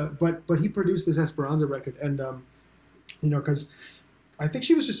know, but he produced this Esperanza record, and you know, because I think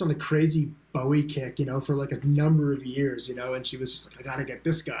she was just on a crazy Bowie kick, you know, for like a number of years, you know, and she was just like, I gotta get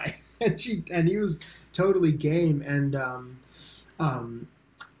this guy, and he was totally game, and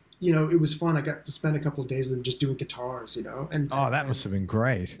you know, it was fun. I got to spend a couple of days with him just doing guitars, you know, and that must have been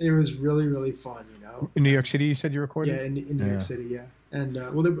great. It was really, really fun, you know. In New York City, you said you recorded? Yeah, in New York City, yeah. And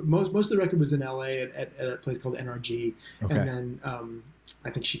well, most of the record was in LA at a place called NRG, and then I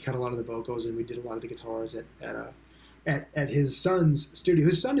think she cut a lot of the vocals, and we did a lot of the guitars at his son's studio.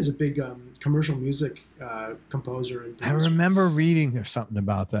 His son is a big commercial music composer and producer. I remember reading something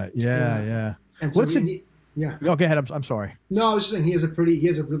about that. Yeah. And so yeah. Oh, go ahead. I'm sorry. No, I was just saying he has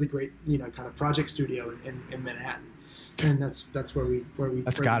a really great, you know, kind of project studio in Manhattan, and that's where we.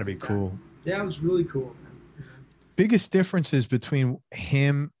 That's got to be cool. Yeah, it was really cool, man. Biggest differences between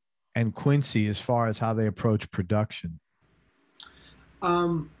him and Quincy as far as how they approach production?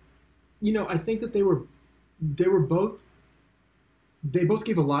 You know, I think that they both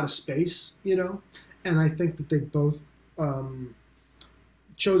gave a lot of space, you know, and I think that they both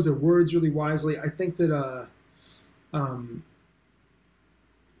chose their words really wisely. I think that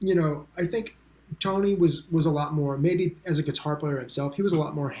you know, I think Tony was a lot more, maybe as a guitar player himself, he was a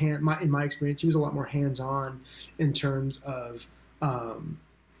lot more in my experience, he was a lot more hands-on in terms of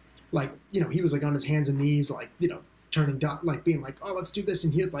like, you know, he was like on his hands and knees, like, you know, turning down, like being like, oh, let's do this,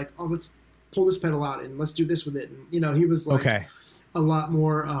 and here, like, oh, let's pull this pedal out and let's do this with it, and you know, he was like a lot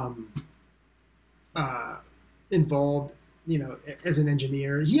more involved, you know, as an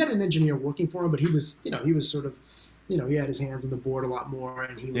engineer. He had an engineer working for him, but he was sort of, you know, he had his hands on the board a lot more,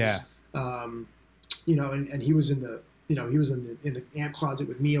 and he was you know, and he was in the, you know, he was in the amp closet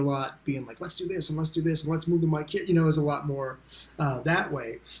with me a lot, being like, let's do this and let's do this and let's move the mic here. You know, it was a lot more that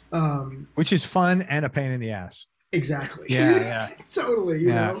way. Which is fun and a pain in the ass. Exactly. Yeah. Totally. You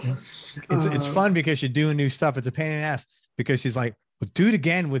know, it's fun because you're doing new stuff. It's a pain in the ass because she's like, well, do it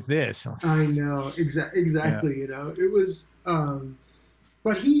again with this. I know. Exactly. Yeah. You know, it was,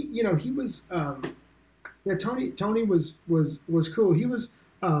 but he, you know, he was, yeah, Tony was cool. He was,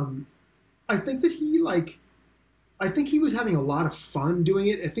 I think that I think he was having a lot of fun doing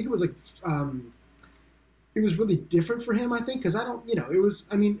it. I think it was like, it was really different for him, I think, because I don't, you know, it was,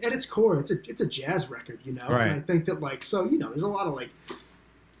 I mean, at its core, it's a jazz record, you know, right. And I think that like, so, you know, there's a lot of like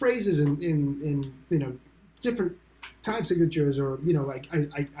phrases in different time signatures, or like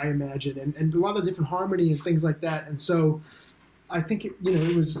I imagine, and a lot of different harmony and things like that. And so I think it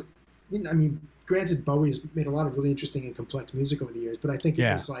was, I mean, granted, Bowie's made a lot of really interesting and complex music over the years, but I think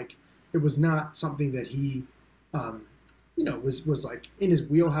it was not something that he was like in his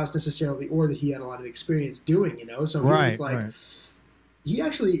wheelhouse necessarily, or that he had a lot of experience doing, so he was like he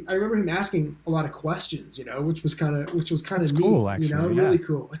actually, I remember him asking a lot of questions, which was kind of neat, cool, actually, really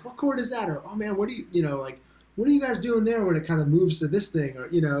cool. Like, what chord is that? Or, oh man, what do you, like, what are you guys doing there when it kind of moves to this thing? Or,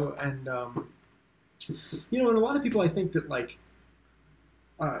 and, and a lot of people, I think that like,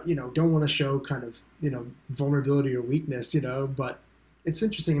 don't want to show kind of, vulnerability or weakness, but it's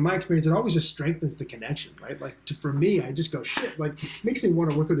interesting. In my experience, it always just strengthens the connection, right? Like for me, I just go, shit, like it makes me want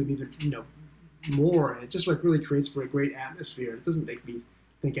to work with him even, more. And it just like really creates for a great atmosphere. It doesn't make me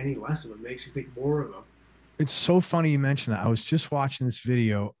think any less of him. It makes me think more of him. It's so funny you mentioned that. I was just watching this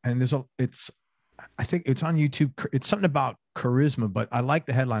video, and I think it's on YouTube. It's something about charisma, but I like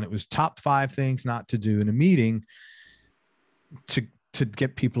the headline. It was top 5 things not to do in a meeting to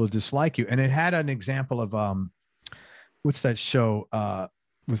get people to dislike you. And it had an example of, what's that show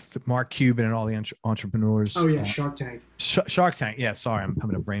with Mark Cuban and all the entrepreneurs? Oh yeah. Shark Tank. Shark Tank. Yeah. Sorry. I'm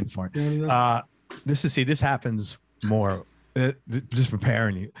having a brain fart. No. This happens more. Just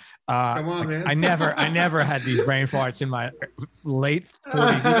preparing you. Come on, man. I never had these brain farts in my late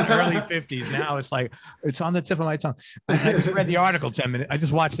 40s, even early 50s. Now it's like, it's on the tip of my tongue. I just read the article 10 minutes. I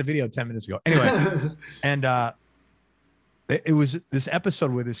just watched the video 10 minutes ago. Anyway. And, it was this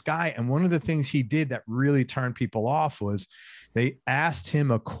episode with this guy. And one of the things he did that really turned people off was they asked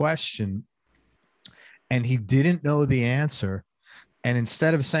him a question and he didn't know the answer. And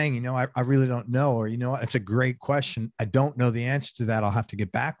instead of saying, I really don't know, or, it's a great question, I don't know the answer to that, I'll have to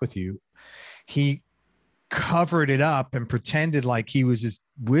get back with you, he covered it up and pretended like he was just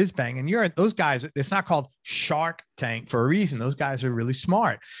whiz bang. And those guys, it's not called Shark Tank for a reason. Those guys are really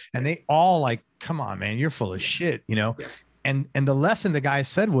smart. And they all like, come on, man, you're full of shit, Yeah. And the lesson the guy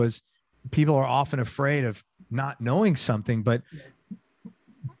said was, people are often afraid of not knowing something, but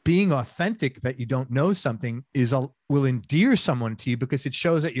being authentic that you don't know something will endear someone to you because it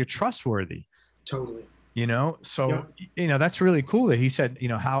shows that you're trustworthy. Totally. So, that's really cool that he said,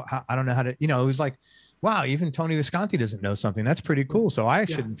 how I don't know how to, it was like, wow, even Tony Visconti doesn't know something. That's pretty cool. So I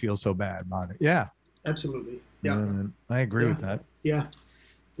shouldn't feel so bad about it. Yeah. Absolutely. Yeah. I agree with that. Yeah.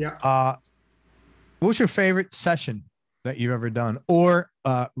 Yeah. What was your favorite session that you've ever done, or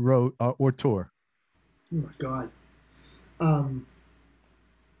wrote or tour? Oh my God.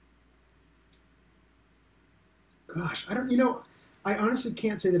 Gosh, I don't. I honestly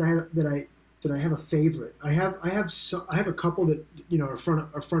can't say that I have a favorite. I have a couple that are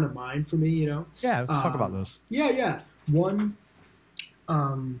front of mind for me. Yeah, let's talk about those. Yeah. One.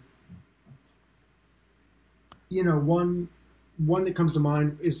 One that comes to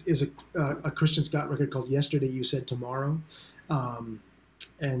mind is a Christian Scott record called "Yesterday You Said Tomorrow,"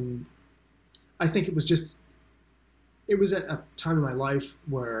 and I think it was at a time in my life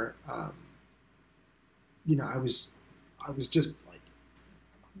where I was just like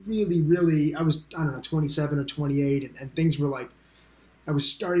really I was, I don't know, 27 or 28, and things were like, I was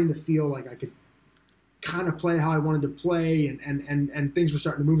starting to feel like I could kind of play how I wanted to play, and things were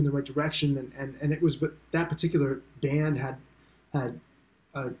starting to move in the right direction, and it was, but that particular band had an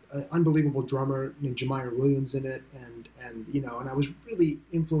unbelievable drummer named Jamire Williams in it, and I was really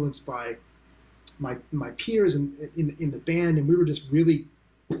influenced by my peers in the band, and we were just really,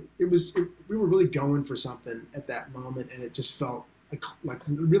 we were really going for something at that moment, and it just felt like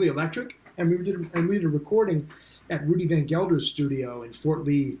really electric. And we did a recording at Rudy Van Gelder's studio in Fort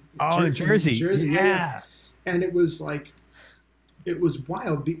Lee, in Jersey. Yeah. And it was like, it was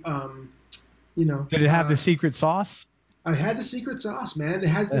wild. Did it have the secret sauce? I had the secret sauce, man. It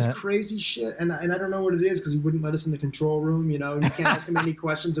has this crazy shit, and I don't know what it is because he wouldn't let us in the control room. You can't ask him any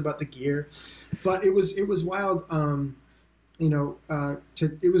questions about the gear, but it was wild.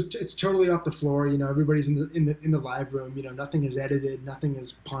 It's totally off the floor. Everybody's in the live room. Nothing is edited, nothing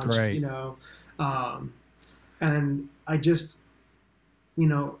is punched. Great. And I just,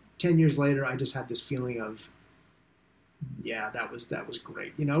 10 years later, I just had this feeling of, yeah, that was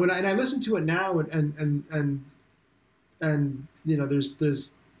great. And I listen to it now, and there's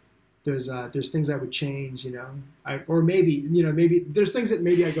things I would change, or maybe there's things that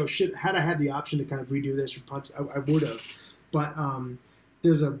maybe I go, shit, had I had the option to kind of redo this or punch, I would have. But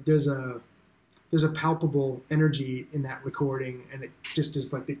there's a palpable energy in that recording, and it just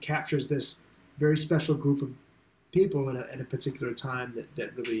is like, it captures this very special group of people at a particular time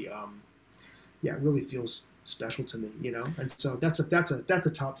that really, really feels special to me, you know. And so that's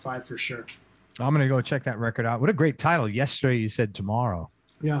a top 5 for sure. I'm gonna go check that record out. What a great title! Yesterday you said tomorrow.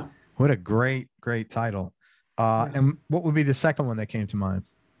 Yeah. What a great title. And what would be the second one that came to mind?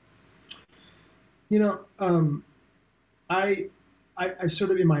 You know, I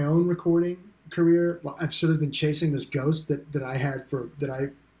sort of, in my own recording career, I've sort of been chasing this ghost that I had that I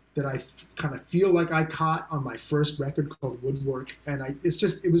kind of feel like I caught on my first record called Woodwork. And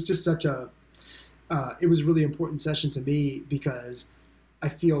it was just such a, it was a really important session to me because I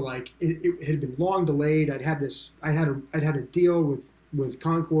feel like it had been long delayed. I had a deal with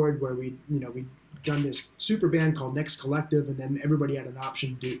Concord where we'd done this super band called Next Collective, and then everybody had an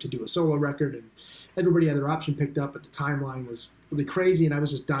option to do a solo record, and everybody had their option picked up, but the timeline was really crazy, and I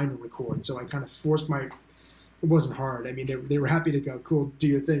was just dying to record. So I kind of forced it wasn't hard. I mean, they were happy to go, cool, do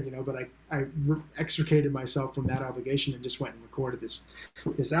your thing, you know, but I extricated myself from that obligation and just went and recorded this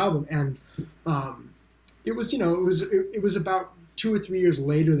album. And it was about 2 or 3 years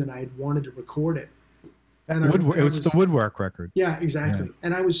later than I had wanted to record it. And it was the Woodwork record. Yeah, exactly. Yeah.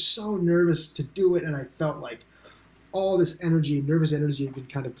 And I was so nervous to do it, and I felt like all this nervous energy had been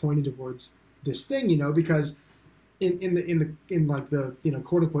kind of pointed towards this thing, you know, because in like the, you know,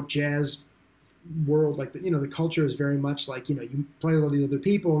 quote unquote jazz world, like the culture is very much like, you know, you play with all these other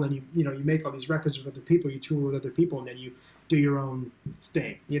people, and then you make all these records with other people, you tour with other people, and then you do your own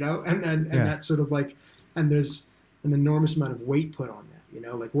thing, you know, and that's sort of like, and there's an enormous amount of weight put on that. You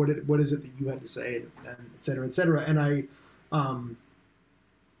know, like what is it that you have to say, and et cetera, et cetera. And I,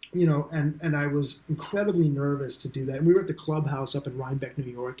 you know, and I was incredibly nervous to do that. And we were at the Clubhouse up in Rhinebeck, New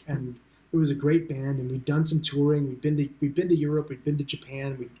York, and it was a great band. And we'd done some touring. We'd been to Europe. We'd been to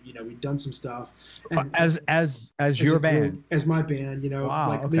Japan. We'd done some stuff. And as your band, group, as my band, you know, wow,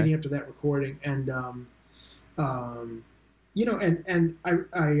 like okay. leading up to that recording, and you know, and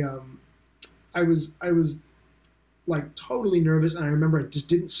I was like totally nervous, and I remember I just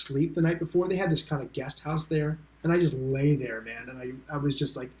didn't sleep the night before. They had this kind of guest house there, and I just lay there, man, and I was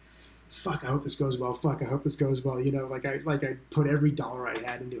just like, fuck, I hope this goes well. Fuck, I hope this goes well. You know, like I put every dollar I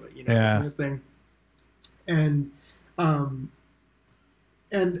had into it, you know, yeah. kind of thing. And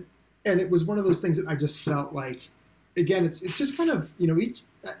it was one of those things that I just felt like, again, it's just kind of, you know, each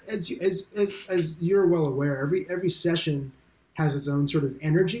as you're well aware, every session has its own sort of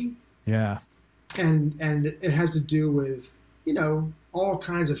energy. Yeah. And it has to do with, you know, all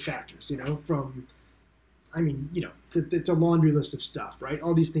kinds of factors, you know, from, I mean, you know, it's a laundry list of stuff, right?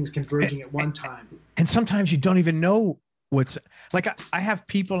 All these things converging at one time. And sometimes you don't even know what's, like, I have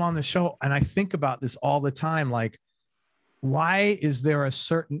people on the show, and I think about this all the time. Like, why is there a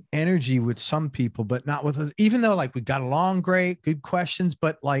certain energy with some people, but not with us? Even though, like, we got along great, good questions,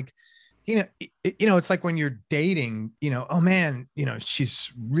 but like, you know, it's like when you're dating, you know, oh man, you know,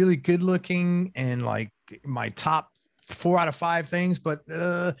 she's really good looking and like my top 4 out of 5 things, but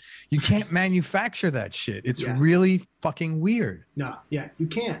you can't manufacture that shit. It's really fucking weird. No, yeah, you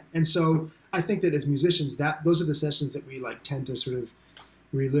can't. And so I think that as musicians, those are the sessions that we like tend to sort of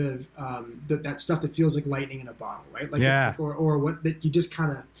relive, that stuff that feels like lightning in a bottle, right? Like, yeah. Or what that you just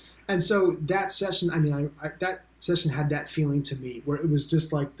kind of, and so that session, I mean, that session had that feeling to me where it was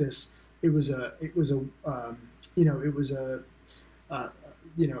just like this. It was a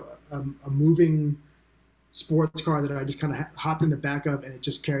moving sports car that I just kind of hopped in the back of, and it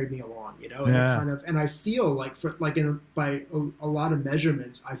just carried me along, you know. And and I feel like by a lot of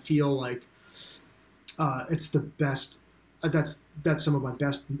measurements, I feel like it's the best. That's some of my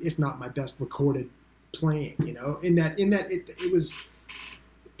best, if not my best, recorded playing. You know, in that it was,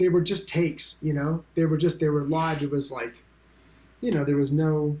 they were just takes. You know, they were live. It was like, you know, there was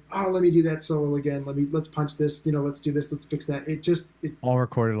no, oh, let me do that solo again. Let's punch this, you know, let's do this, let's fix that. It all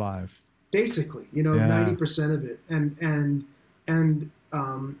recorded live. Basically, you know, 90% of it. And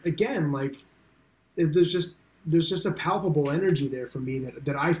again, like, there's just a palpable energy there for me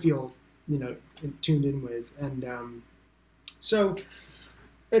that I feel, you know, tuned in with. And so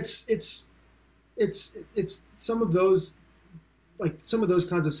it's some of those, like, some of those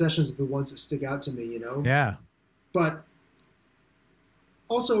kinds of sessions are the ones that stick out to me, you know? Yeah. But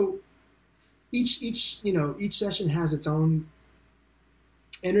also, each session has its own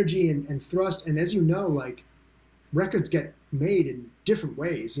energy and thrust, and as you know, like, records get made in different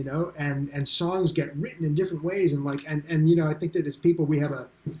ways, you know, and songs get written in different ways, and like, and you know, I think that as people, we have a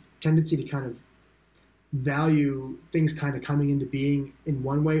tendency to kind of value things kind of coming into being in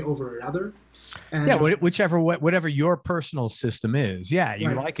one way over another. And yeah, whatever your personal system is, yeah, you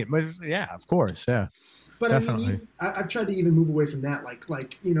like it, but yeah, of course, yeah. But definitely. I mean, I've tried to even move away from that. Like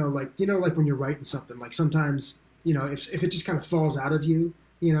when you're writing something, like sometimes, you know, if it just kind of falls out of you,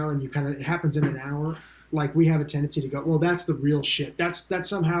 you know, and you kind of, it happens in an hour, like we have a tendency to go, well, that's the real shit. That's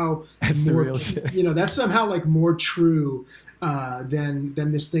somehow That's more, the real shit. you know, that's somehow like more true than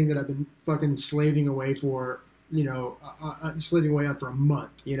this thing that I've been fucking slaving away for, you know, slaving away on for a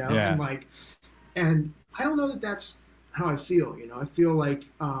month, you know, Yeah. and like, and I don't know that that's how I feel, you know. I feel like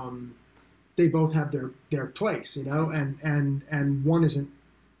they both have their place, you know, and one isn't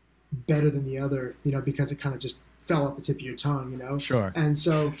better than the other, you know, because it kind of just fell off the tip of your tongue, you know. Sure. And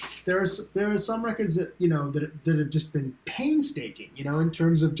so there are some records that, you know, that have just been painstaking, you know, in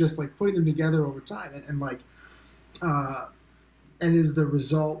terms of just like putting them together over time, and like and is the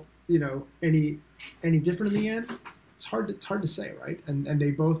result, you know, any different in the end? It's hard to say, right? And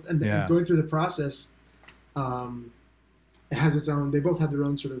they both, and going through the process, it has its own. They both have their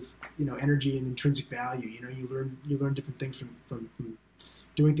own sort of, you know, energy and intrinsic value. You know, you learn different things from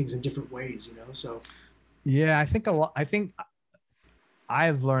doing things in different ways. You know, so yeah, I think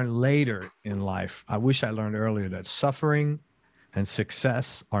I've learned later in life. I wish I learned earlier that suffering and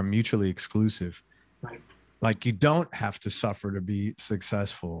success are mutually exclusive. Right. Like you don't have to suffer to be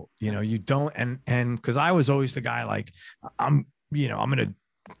successful. You know, you don't. And because I was always the guy like, I'm going to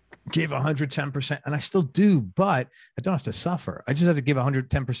give 110%, and I still do, but I don't have to suffer. I just have to give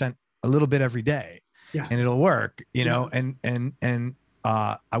 110% a little bit every day, and it'll work, you know. And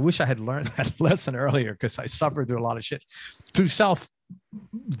I wish I had learned that lesson earlier, because I suffered through a lot of shit through self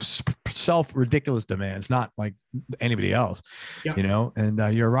ridiculous demands, not like anybody else, you know.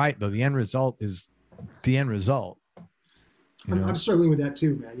 And you're right, though. The end result is the end result. I'm struggling with that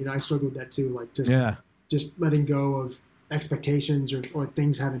too, man. You know, I struggle with that too. Like just letting go of expectations or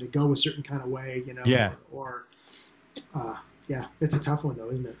things having to go a certain kind of way, you know. Or it's a tough one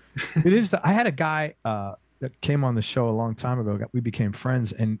though, isn't it? It is. I had a guy that came on the show a long time ago. We became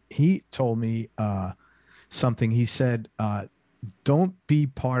friends, and he told me something. He said, don't be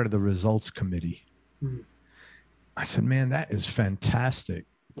part of the results committee. I said, man, that is fantastic.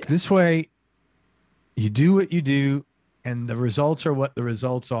 This way you do what you do, and the results are what the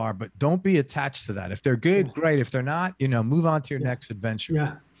results are, but don't be attached to that. If they're good, great. If they're not, you know, move on to your next adventure.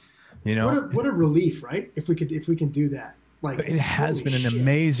 Yeah. You know, what a relief, right? If we can do that. Like, it has been an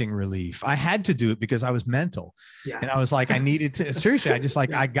amazing relief. I had to do it because I was mental, and I was like, I needed to, seriously, I just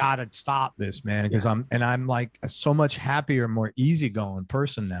like, I gotta stop this, man. Because I'm like a so much happier, more easygoing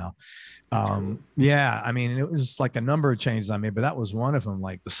person now. Cool. Yeah. I mean, it was like a number of changes I made, but that was one of them,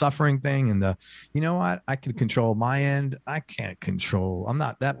 like the suffering thing and you know what, I can control my end. I can't control. I'm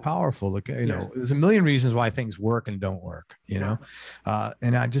not that powerful. Look, you know, there's a million reasons why things work and don't work, you know?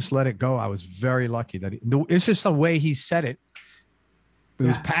 And I just let it go. I was very lucky that it's just the way he said it. It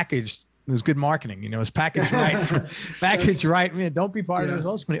was packaged. It was good marketing, you know. It's packaged right. Packaged right. Man, don't be part of the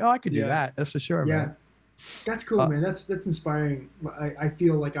results committee. Oh, I could do that. That's for sure, man. That's cool, man. That's inspiring. I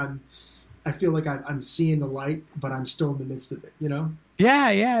feel like I'm seeing the light, but I'm still in the midst of it, you know?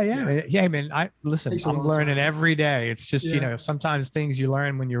 Yeah, man. I'm learning every day. It's just, you know, sometimes things you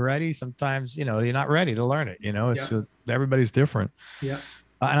learn when you're ready. Sometimes, you know, you're not ready to learn it. You know, it's everybody's different. Yeah.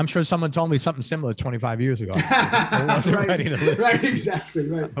 And I'm sure someone told me something similar 25 years ago. I wasn't ready to listen. Right, exactly,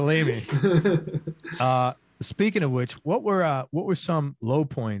 right. Believe me. Speaking of which, what were some low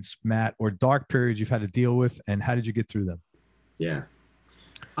points, Matt, or dark periods you've had to deal with, and how did you get through them? Yeah.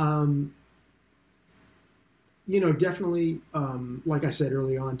 You know, definitely, like I said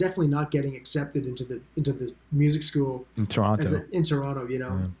early on, definitely not getting accepted into the music school in Toronto. In Toronto, you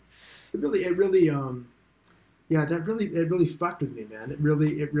know, it really, that really fucked with me, man. It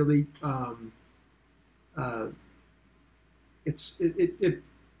really, it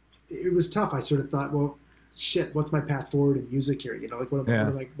was tough. I sort of thought, well, shit, what's my path forward in music here? You know, like what am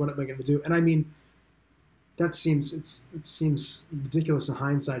I going to do? And I mean, it seems ridiculous in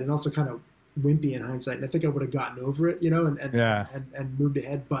hindsight, and also kind of wimpy in hindsight. And I think I would have gotten over it, you know, and moved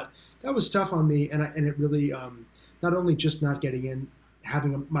ahead. But that was tough on me, and it really not only just not getting in.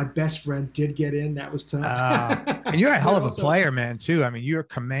 My best friend did get in. That was tough. And you're a hell of a player, man, too. I mean, your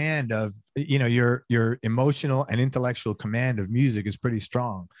command of, you know, your emotional and intellectual command of music is pretty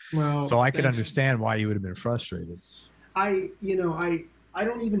strong. Well, so I could understand why you would have been frustrated. I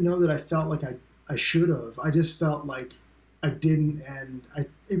don't even know that I felt like I should have. I just felt like I didn't, and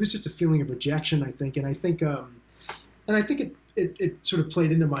it was just a feeling of rejection, I think. And I think it sort of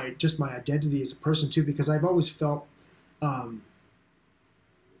played into my identity as a person too, because I've always felt,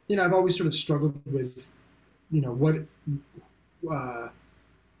 you know, I've always sort of struggled with, you know, what,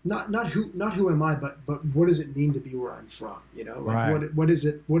 not who am I, but what does it mean to be where I'm from? You know, like what is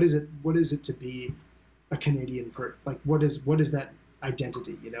it to be a Canadian person? Like what is that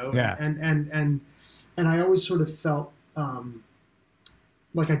identity? You know, and I always sort of felt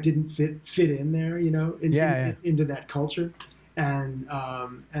like I didn't fit in there, you know, into that culture. And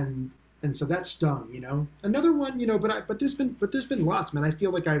so that stung, you know. Another one, you know, but there's been lots, man. I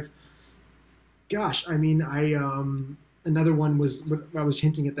feel like another one was what I was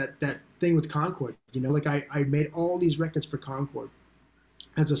hinting at, that thing with Concord, you know, like I made all these records for Concord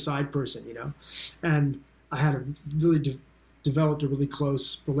as a side person, you know, and I had really developed a really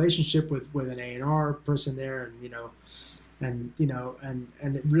close relationship with an A&R person there, and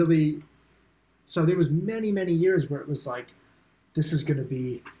it really, so there was many years where it was like, this is going to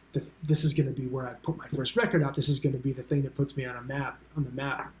be where I put my first record out. This is going to be the thing that puts me on the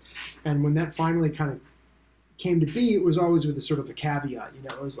map. And when that finally kind of came to be, it was always with a sort of a caveat, you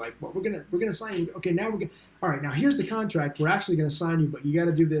know. It was like, well, we're gonna sign you. Okay, now all right, now here's the contract. We're actually gonna sign you, but you got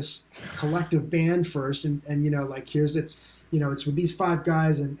to do this collective band first, and you know, like it's with these 5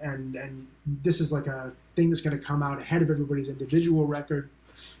 guys, and this is like a thing that's gonna come out ahead of everybody's individual record,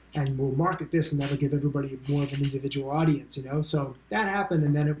 and we'll market this, and that'll give everybody more of an individual audience, you know. So that happened,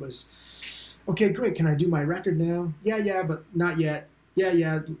 and then it was, okay, great. Can I do my record now? Yeah, but not yet.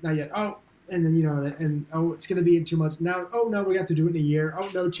 Yeah, not yet. Oh. And then, you know, and it's going to be in 2 months. Now, no, we have to do it in a year. Oh,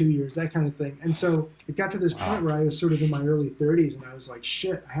 no, 2 years, that kind of thing. And so it got to this point where I was sort of in my early 30s, and I was like,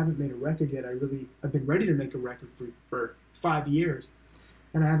 shit, I haven't made a record yet. I've been ready to make a record for 5 years,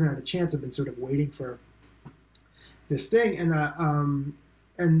 and I haven't had a chance. I've been sort of waiting for this thing.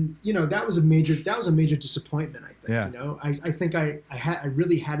 And you know, that was a major disappointment, I think. Yeah. You know, I think I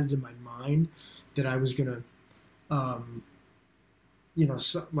really had it in my mind that I was going to, you know,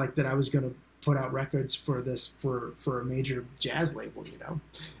 like that I was going to put out records for a major jazz label, you know.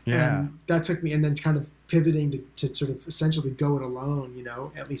 Yeah. And that took me, and then kind of pivoting to sort of essentially go it alone, you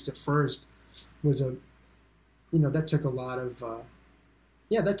know, at least at first, was that took a lot of,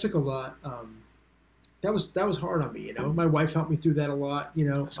 that was hard on me, you know. My wife helped me through that a lot, you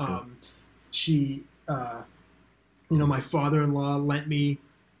know. She, you know, my father-in-law lent me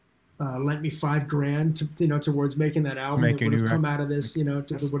 $5,000 to, you know, towards making that album. It would have come out of this, you know,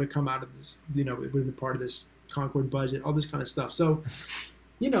 it would have come out of this, you know, it would have been part of this Concord budget, all this kind of stuff. So,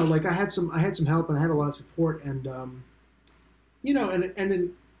 you know, like I had some help, and I had a lot of support, and, you know,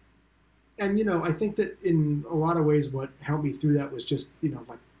 and you know, I think that in a lot of ways what helped me through that was just, you know,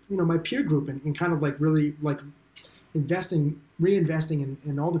 like, you know, my peer group, and kind of like really like reinvesting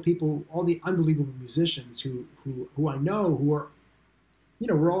in all the people, all the unbelievable musicians who I know, who are, you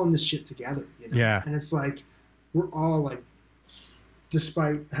know, we're all in this shit together, you know? Yeah. And it's like, we're all like,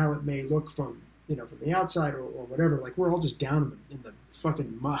 despite how it may look from, you know, from the outside or whatever, like we're all just down in the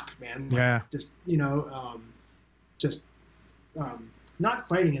fucking muck, man. Like, yeah. Just, you know, not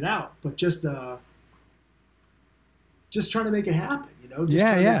fighting it out, but just trying to make it happen, you know?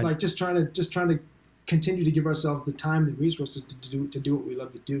 Just trying to continue to give ourselves the time and resources to do what we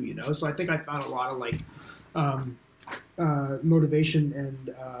love to do, you know? So I think I found a lot of like, motivation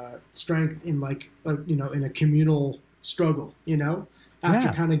and strength in like you know, in a communal struggle, you know,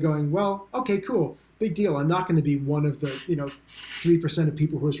 after kind of going, well, okay, cool, big deal. I'm not going to be one of the, you know, 3% of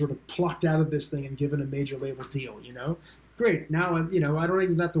people who are sort of plucked out of this thing and given a major label deal, you know. Great. Now I'm, you know, I don't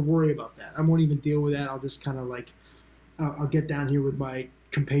even have to worry about that. I won't even deal with that. I'll just kind of like, I'll get down here with my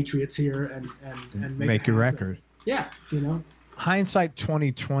compatriots here and make your record. Yeah, you know. Hindsight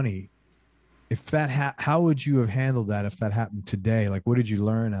 2020. If that how would you have handled that if that happened today? Like, what did you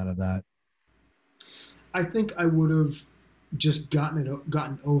learn out of that? I think I would have just gotten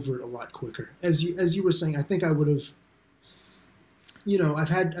over it a lot quicker. As you were saying, I think I would have. You know, I've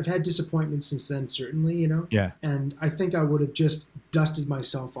had disappointments since then, certainly. You know. Yeah. And I think I would have just dusted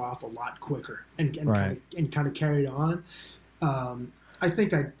myself off a lot quicker and kind of carried on. I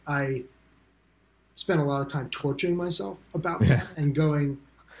think I spent a lot of time torturing myself about that and going,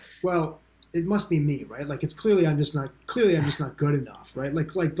 well, it must be me, right? Like it's clearly I'm just not good enough, right?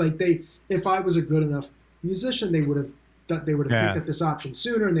 Like if I was a good enough musician, they would have picked up this option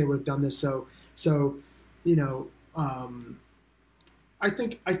sooner, and they would have done this. So you know, I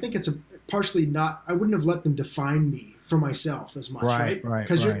think it's partially not. I wouldn't have let them define me for myself as much, right?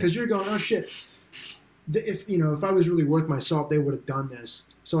 Because you're going, oh shit. If you know, if I was really worth my salt, they would have done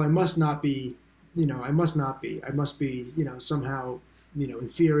this. So I must not be. You know, I must be. You know, somehow. You know,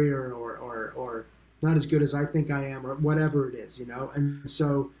 inferior or not as good as I think I am, or whatever it is, you know. And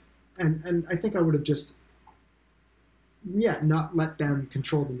so, and I think I would have just, not let them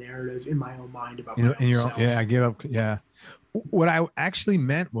control the narrative in my own mind about my own self. I give up. Yeah. What I actually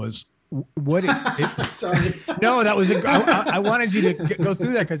meant was, what if sorry. No, that was I wanted you to go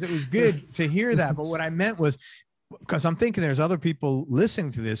through that because it was good to hear that. But what I meant was, because I'm thinking there's other people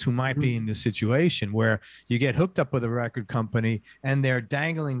listening to this who might be in this situation where you get hooked up with a record company and they're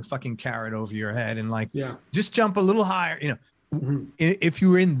dangling the fucking carrot over your head and like, just jump a little higher. You know, if you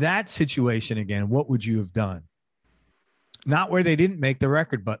were in that situation again, what would you have done? Not where they didn't make the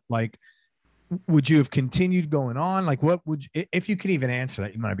record, but like, would you have continued going on? Like, what would you, if you could even answer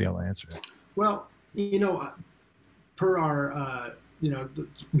that, you might be able to answer it. Well, you know, per our, you know,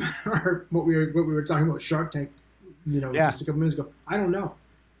 what we were talking about Shark Tank, you know, just a couple minutes ago. I don't know.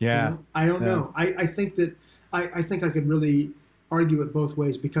 Yeah. You know? I don't know. I think that I think I could really argue it both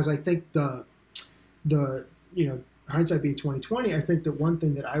ways, because I think the you know, hindsight being 2020, I think that one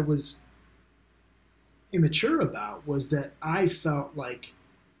thing that I was immature about was that I felt like,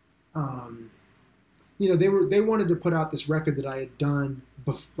 you know, they wanted to put out this record that I had done,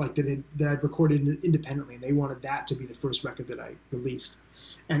 like that I'd recorded independently, and they wanted that to be the first record that I released.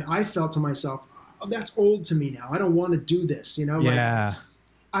 And I felt to myself, oh, that's old to me now. I don't want to do this, you know? Yeah. Like,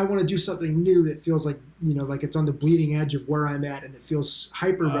 I want to do something new that feels like, you know, like it's on the bleeding edge of where I'm at and it feels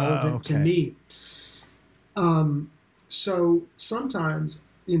hyper relevant to me. So sometimes,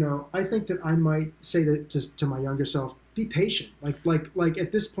 you know, I think that I might say to my younger self, be patient. Like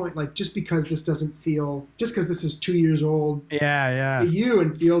at this point, like just because this doesn't feel, just because this is 2 years old to you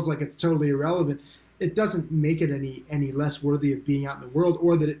and feels like it's totally irrelevant, it doesn't make it any less worthy of being out in the world,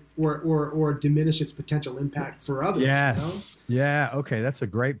 or that it or diminish its potential impact for others. Yes. You know? Yeah. Okay. That's a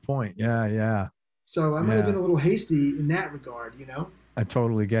great point. Yeah. So I might have been a little hasty in that regard, you know? I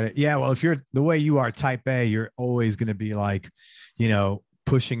totally get it. Yeah. Well, if you're the way you are, type A, you're always going to be like, you know,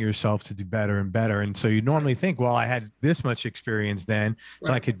 pushing yourself to do better and better. And so you normally think, well, I had this much experience then,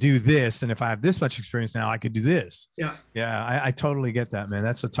 so I could do this. And if I have this much experience now, I could do this. Yeah. Yeah. I totally get that, man.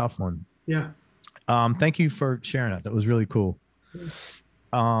 That's a tough one. Yeah. Thank you for sharing that. That was really cool.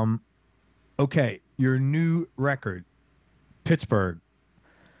 Okay. Your new record, Pittsburgh.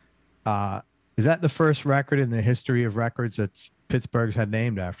 Is that the first record in the history of records that Pittsburgh's had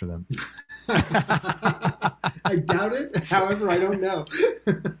named after them? I doubt it. However, I don't know.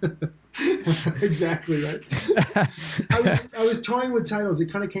 Exactly right. I was toying with titles.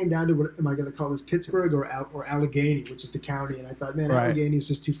 It kind of came down to, what am I going to call this, Pittsburgh or Allegheny, which is the county? And I thought, man, Allegheny is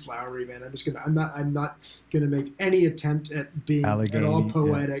just too flowery, man. I'm not gonna make any attempt at being Allegheny, at all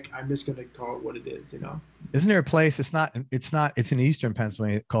poetic. Yeah. I'm just gonna call it what it is, you know. Isn't there a place? It's in Eastern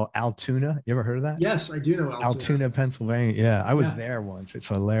Pennsylvania called Altoona. You ever heard of that? Yes, I do know Altoona. Altoona, Pennsylvania. Yeah, I was there once. It's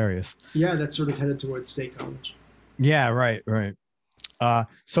hilarious. Yeah, that's sort of headed towards State College. Yeah, right.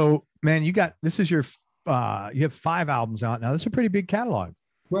 So, man, you have 5 albums out now. That's a pretty big catalog.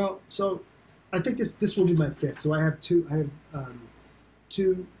 Well, so I think this will be my 5th. So I have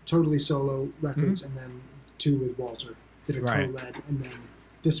two totally solo records, and then 2 with Walter that are co-led, and then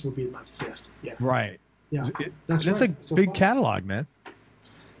this will be my 5th. Yeah. Right. Yeah. That's a big catalog, man.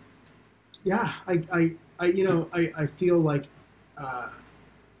 Yeah. I feel like I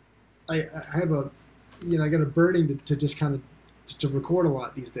have a, you know, I got a burning to just kind of to record a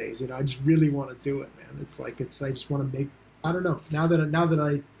lot these days. You know, I just really want to do it, man. It's like I just want to make. I don't know. Now that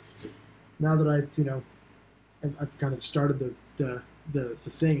I've you know, I've kind of started the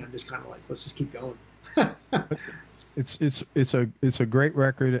thing. I'm just kind of like, let's just keep going. It's a great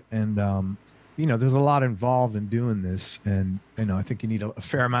record, and you know, there's a lot involved in doing this, and you know, I think you need a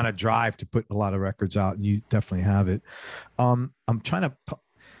fair amount of drive to put a lot of records out, and you definitely have it. I'm trying to.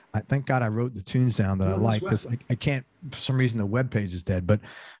 I thank God I wrote the tunes down that I like, because I can't, for some reason the webpage is dead. But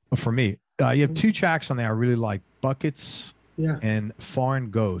for me, you have 2 tracks on there I really like, Buckets and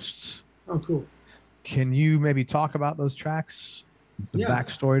Foreign Ghosts. Oh, cool. Can you maybe talk about those tracks, the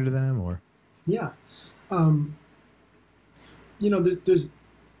backstory to them, or? Yeah. You know,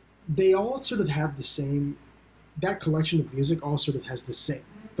 they all sort of have the same, that collection of music all sort of has the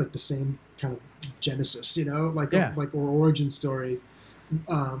same kind of genesis, you know, like or origin story.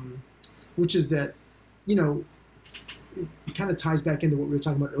 Which is that, you know, it kind of ties back into what we were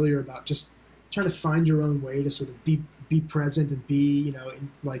talking about earlier about just trying to find your own way to sort of be present and be, you know, in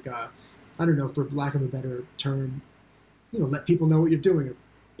like, I don't know, for lack of a better term, you know, let people know what you're doing, or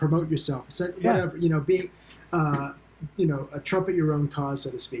promote yourself, whatever, you know, being, you know, a trumpet your own cause,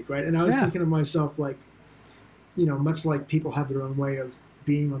 so to speak, right? And I was thinking to myself, like, you know, much like people have their own way of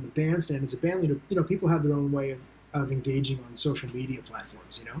being on the bandstand as a band leader, you know, people have their own way of engaging on social media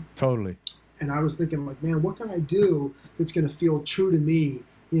platforms, you know? Totally. And I was thinking, like, man, what can I do that's going to feel true to me?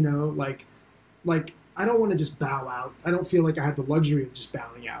 You know, like I don't want to just bow out. I don't feel like I have the luxury of just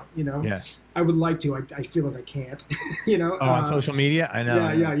bowing out, you know? Yeah. I would like to. I feel like I can't, you know? Oh, on social media? I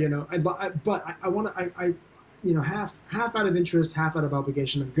know. Yeah, you know. But I want to, half out of interest, half out of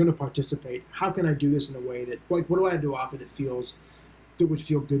obligation. I'm going to participate. How can I do this in a way that, like, what do I have to offer that would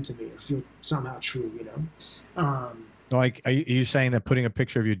feel good to me or feel somehow true, Like, are you saying that putting a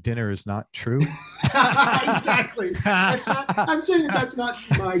picture of your dinner is not true? Exactly. I'm saying that's not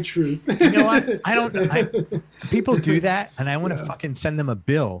my truth. You know what? People do that, and I want to fucking send them a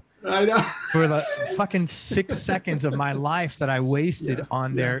bill. I know. For the fucking 6 seconds of my life that I wasted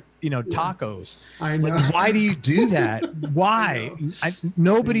on their, tacos. I know. Like, why do you do that? Why?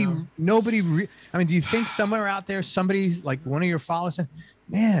 Nobody. I mean, do you think somewhere out there, somebody's like one of your followers said,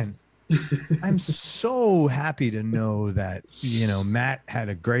 man, I'm so happy to know that, Matt had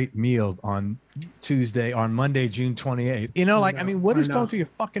a great meal on Monday, June 28th. What is going through your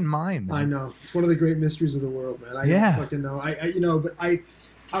fucking mind, man? I know. It's one of the great mysteries of the world, man. I don't fucking know. But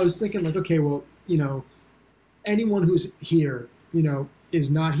I was thinking, like, okay, well, anyone who's here,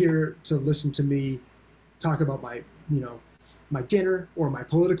 is not here to listen to me talk about my, my dinner or my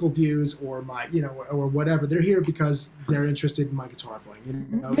political views or my, or whatever. They're here because they're interested in my guitar playing.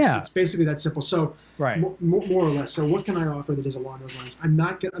 It's basically that simple. So, right, more or less. So, what can I offer that is along those lines? I'm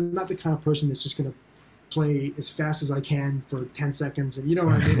not the kind of person that's just going to play as fast as I can for 10 seconds, and you know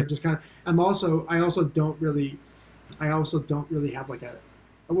what I mean. Just kind of. I also don't really have like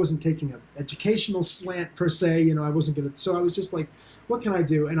I wasn't taking an educational slant per se. I wasn't gonna. So I was just like, what can I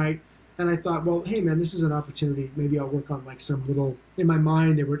do? And I thought, well, hey man, this is an opportunity. Maybe I'll work on like some little. In my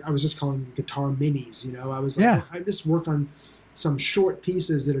mind, I was just calling them guitar minis. I was like, I just work on some short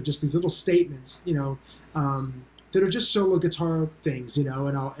pieces that are just these little statements. That are just solo guitar things. And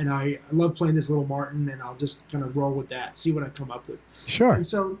I love playing this little Martin, and I'll just kind of roll with that, see what I come up with. Sure. And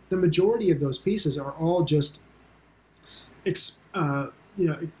so the majority of those pieces are all just.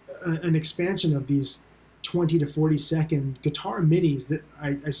 An expansion of these 20 to 40 second guitar minis that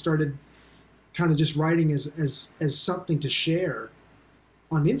I started kind of just writing as something to share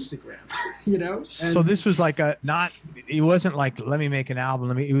on Instagram, And so this was like it wasn't like, let me make an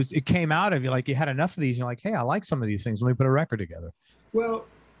album. It came out of you, like you had enough of these. And you're like, hey, I like some of these things. Let me put a record together. Well,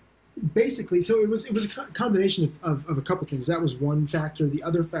 basically, so it was a combination of a couple things. That was one factor. The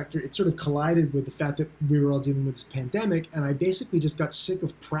other factor, it sort of collided with the fact that we were all dealing with this pandemic, and I basically just got sick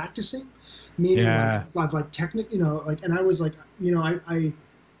of practicing, meaning like technique, and I was like,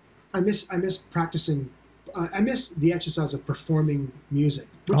 I miss practicing. I miss the exercise of performing music,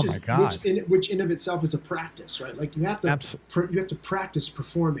 which in of itself is a practice, right? Like you have to practice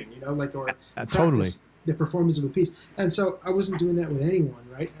performing, totally. The performance of a piece. And so I wasn't doing that with anyone,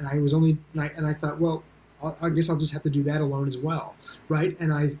 right? And I thought, well, I guess I'll just have to do that alone as well, right?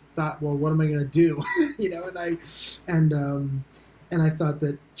 And I thought, well, what am I going to do? And I thought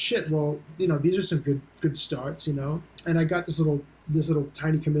that shit, well, these are some good starts, and I got this little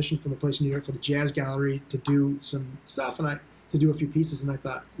tiny commission from a place in New York called the Jazz Gallery to do some stuff, to do a few pieces, and I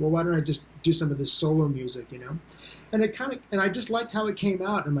thought, well, why don't I just do some of this solo music, And I just liked how it came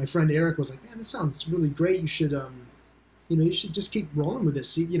out. And my friend Eric was like, man, this sounds really great. You should, you should just keep rolling with this.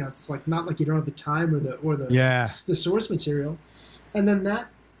 See, it's like not like you don't have the time or the source material. And then that,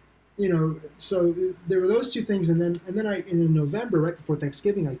 so there were those two things. And then in November, right before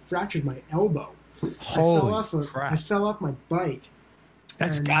Thanksgiving, I fractured my elbow. I fell off my bike.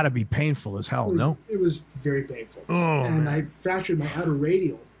 That's got to be painful as hell, no? It was very painful. Oh, and man. I fractured my outer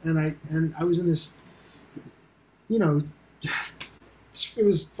radial, and I was in this, it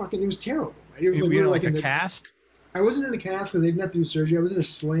was terrible. Right? It was you were like a cast? I wasn't in a cast because they didn't have to do surgery. I was in a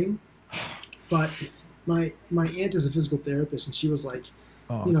sling, but my aunt is a physical therapist, and she was like,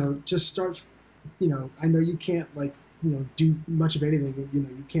 just start, I know you can't do much of anything.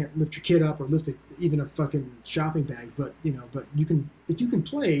 You can't lift your kid up or lift even a fucking shopping bag, but but you can, if you can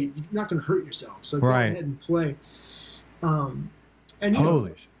play, you're not going to hurt yourself. So go ahead and play. And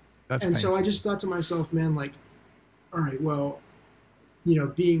holy shit. That's painful. So I just thought to myself, man, like, all right, well,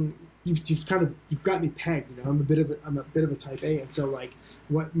 you've got me pegged. I'm a bit of a type A, and so like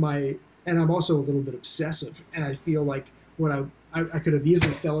and I'm also a little bit obsessive, and I feel like what I could have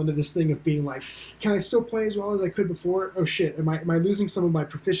easily fell into this thing of being like, can I still play as well as I could before? Oh shit, am I losing some of my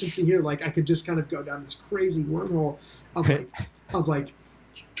proficiency here? Like I could just kind of go down this crazy wormhole of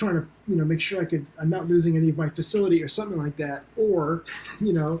trying to make sure I'm not losing any of my facility or something like that, or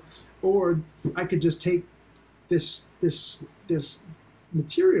or I could just take this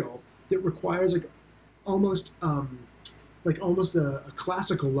material that requires almost a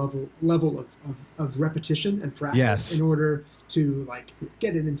classical level of repetition and practice in order to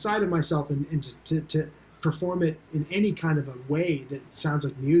get it inside of myself and to perform it in any kind of a way that sounds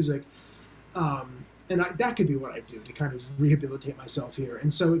like music. That could be what I do to kind of rehabilitate myself here.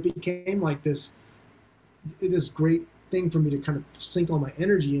 And so it became like this this great thing for me to kind of sink all my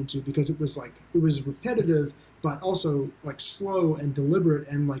energy into, because it was repetitive, but also like slow and deliberate,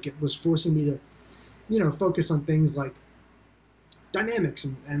 and like it was forcing me to, you know, focus on things like dynamics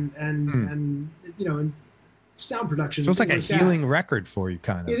and and sound production. So it's like a healing record for you,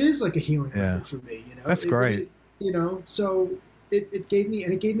 kind of. It is like a healing record for me, you know. That's great. You know, so it gave me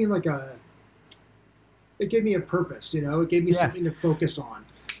like a purpose, you know. It gave me something to focus on,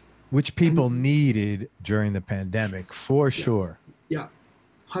 which people needed during the pandemic, for sure. Yeah,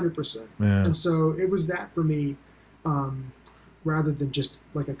 100%. And so it was that for me, rather than just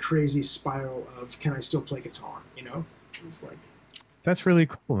like a crazy spiral of, can I still play guitar, you know? It was like, that's really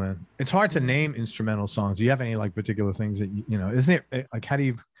cool, man. It's hard to name instrumental songs. Do you have any like particular things that you know? Isn't it like, how do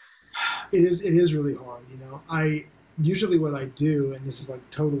you? It is really hard, you know. I usually, what I do, and this is like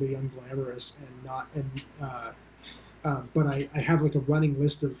totally unglamorous and not, but I have like a running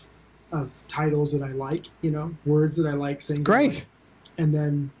list of titles that I like, you know, words that I like, things. Great. Like, and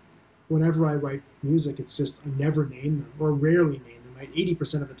then whenever I write music, it's just, I never name them, or rarely name them.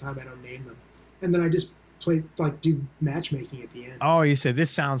 80% of the time I don't name them, and then I just do matchmaking at the end. Oh, you said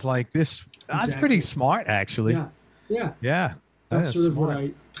this sounds like this. That's pretty smart, actually. Yeah. That's sort of what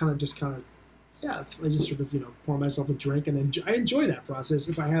I I just sort of, you know, pour myself a drink, and I enjoy that process.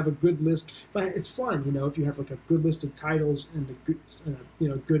 If I have a good list, but it's fun, you know, if you have like a good list of titles and a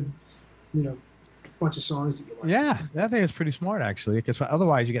good bunch of songs that you like. Yeah, that thing is pretty smart, actually, because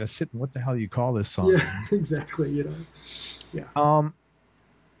otherwise you got to sit and what the hell do you call this song? Yeah, exactly. You know, yeah.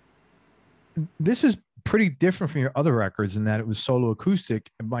 This is pretty different from your other records in that it was solo acoustic.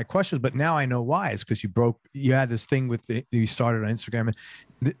 My question is, but now I know why. It's because you had this thing with you started on Instagram.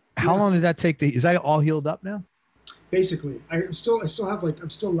 How long did that take? Is that all healed up now? Basically, I still have I'm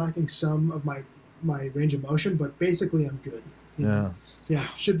still lacking some of my range of motion, but basically I'm good. You know? Yeah.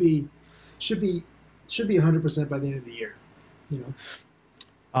 Should be 100% by the end of the year. You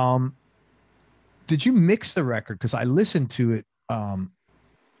know. Did you mix the record? Because I listened to it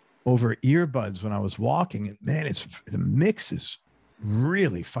over earbuds when I was walking, and man, the mix is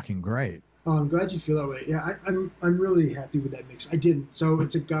really fucking great. Oh, I'm glad you feel that way. Yeah, I'm really happy with that mix. I didn't. So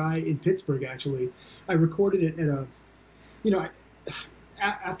it's a guy in Pittsburgh, actually. I recorded it at a, you know,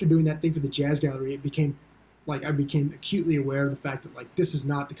 after doing that thing for the Jazz Gallery, it became like, I became acutely aware of the fact that like, this is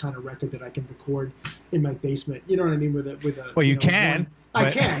not the kind of record that I can record in my basement. You know what I mean? With a well, you can. I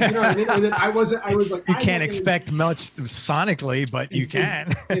can. You know what I mean? I was like, you can't expect much sonically, but you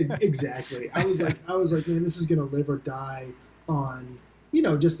can. Exactly. I was like, man, this is gonna live or die on, you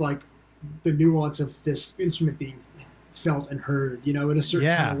know, just like the nuance of this instrument being felt and heard, you know, in a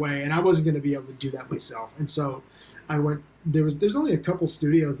certain kind of way. And I wasn't going to be able to do that myself. And so I went, there's only a couple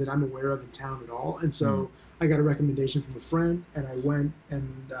studios that I'm aware of in town at all. And so I got a recommendation from a friend, and I went,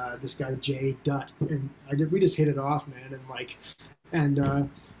 and this guy, Jay Dutt, and we just hit it off, man.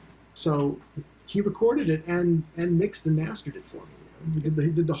 So he recorded it and mixed and mastered it for me. You know? He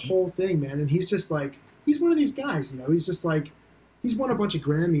did the whole thing, man. And he's just like, he's one of these guys, you know, he's just like, he's won a bunch of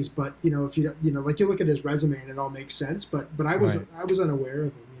Grammys, but you know, if you know, like you look at his resume and it all makes sense, but I was unaware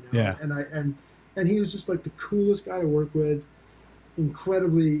of him, you know. Yeah. And he was just like the coolest guy to work with,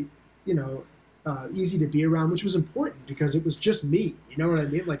 incredibly, you know, easy to be around, which was important because it was just me. You know what I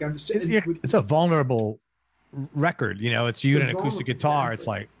mean? Like I'm just. It's a vulnerable record, you know. It's you and an acoustic guitar. Exactly. It's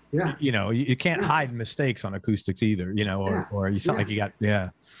like. Yeah. You know, you can't hide mistakes on acoustics either, you know, or you sound like you got,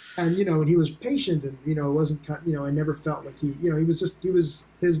 And, you know, and he was patient, and, you know, it wasn't, you know, I never felt like he, you know,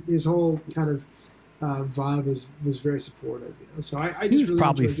 his whole kind of vibe was very supportive, you know. So I just really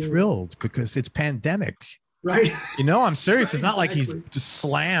probably thrilled because it's pandemic. Right. You know, I'm serious. Right, it's not like he's just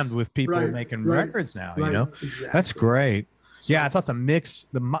slammed with people making records now, you know. Exactly. That's great. So, yeah, I thought the mix,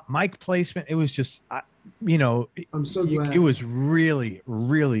 the mic placement, it was just, you know, I'm so glad. It was really,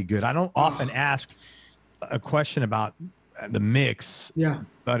 really good. I don't often ask a question about the mix,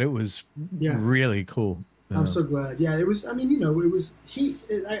 but it was really cool. I'm so glad. Yeah, it was. I mean, you know, it was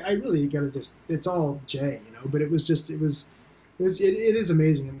I really got to just. It's all Jay, you know, but it was just. It is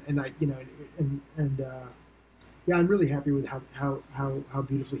amazing, and I, you know, and yeah, I'm really happy with how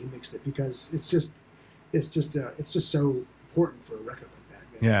beautifully he mixed it, because it's just so important for a record like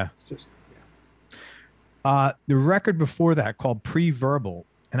that. Man. Yeah, it's just. The record before that called Pre-Verbal,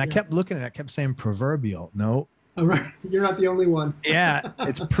 and I kept looking at it, I kept saying proverbial. No. Oh, right. You're not the only one. Yeah.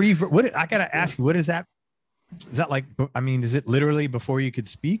 It's what I got to ask you, what is that? Is that like, I mean, is it literally before you could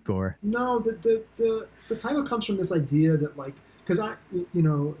speak, or? No, the title comes from this idea that, like, because I, you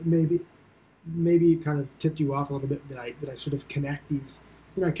know, maybe it kind of tipped you off a little bit that I sort of connect these,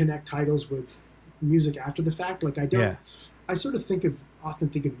 you know, I connect titles with music after the fact. Like I sort of often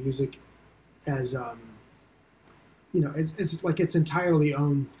think of music as you know, it's like its entirely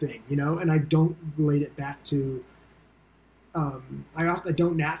own thing, you know, and I don't relate it back to, I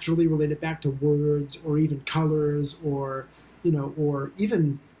don't naturally relate it back to words or even colors or, you know, or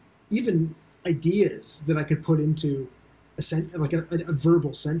even ideas that I could put into like a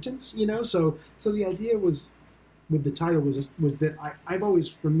verbal sentence, you know. So the idea was with the title was that I've always,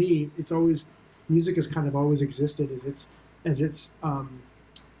 for me, it's always, music has kind of always existed as it's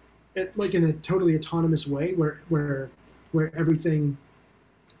like in a totally autonomous way where everything,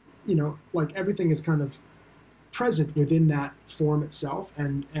 you know, like everything is kind of present within that form itself,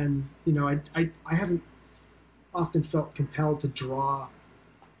 and you know, I haven't often felt compelled to draw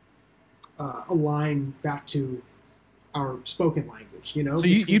a line back to our spoken language, you know. So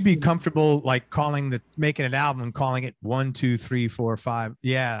you'd be comfortable like making an album and calling it 1, 2, 3, 4, 5.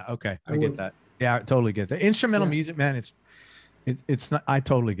 Yeah, okay, I get that. Yeah, I totally get that. Instrumental music, man, it's not. I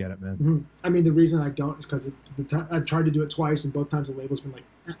totally get it, man. Mm-hmm. I mean, the reason I don't is because I've tried to do it twice, and both times the label's been like,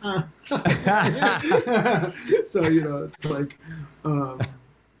 so you know, it's like,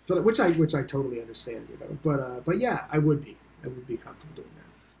 so, which I totally understand, you know. But yeah, I would be comfortable doing that.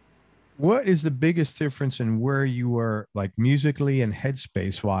 What is the biggest difference in where you were, like musically and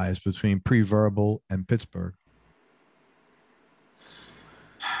headspace wise, between Pre-Verbal and Pittsburgh?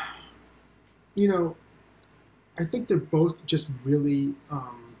 You know, I think they're both just really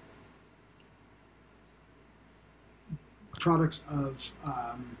products of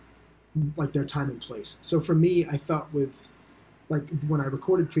like their time and place. So for me, I felt with, like, when I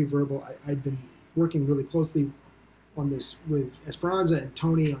recorded Pre-Verbal, I'd been working really closely on this with Esperanza and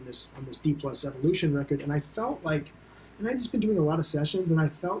Tony on this D+ Evolution record, and I felt like, and I'd just been doing a lot of sessions, and I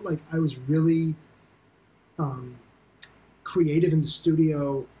felt like I was really creative in the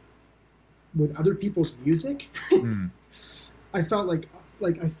studio with other people's music. I felt like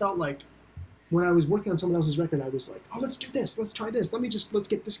when I was working on someone else's record, I was like, oh, let's do this, let's try this, let's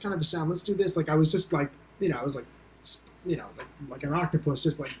get this kind of a sound, let's do this. Like, I was just like, you know, I was like, you know, like an octopus,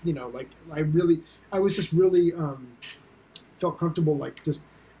 just like, you know, like I was just really felt comfortable, like just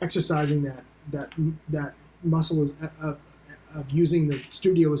exercising that muscle of using the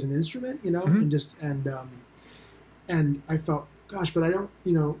studio as an instrument, you know. And I felt, gosh, but I don't,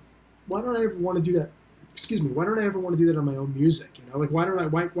 you know, why don't I ever want to do that? Excuse me, why don't I ever want to do that on my own music? You know, like, why don't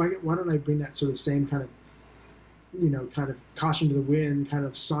I bring that sort of same kind of, you know, kind of caution to the wind, kind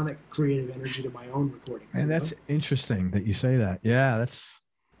of sonic creative energy to my own recordings. And that's interesting that you say that. Yeah, that's.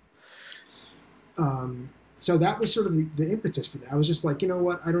 So that was sort of the impetus for that. I was just like, you know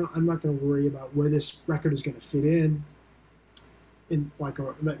what, I'm not going to worry about where this record is going to fit in like,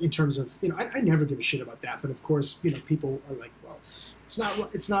 or in terms of, you know, I never give a shit about that. But of course, you know, people are like, well,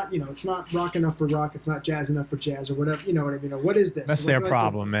 it's not, you know, it's not rock enough for rock, it's not jazz enough for jazz, or whatever, you know what I mean? Or what is this? That's their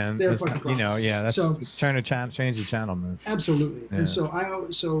problem, man. It's their fucking problem. You know, yeah, that's trying to change the channel, man. Absolutely. Yeah. And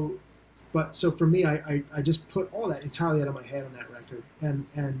so for me, I just put all that entirely out of my head on that record, and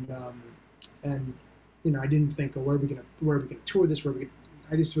you know, I didn't think, oh, where are we gonna tour this?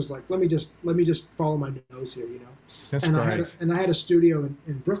 I just was like, let me just follow my nose here, you know. That's and great. I had a studio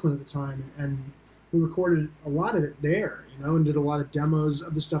in Brooklyn at the time, and we recorded a lot of it there, you know, and did a lot of demos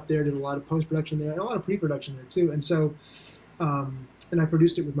of the stuff there, did a lot of post-production there, and a lot of pre-production there too. And so, and I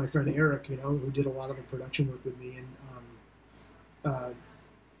produced it with my friend Eric, you know, who did a lot of the production work with me. And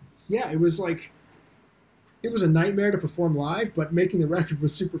yeah, it was like, it was a nightmare to perform live, but making the record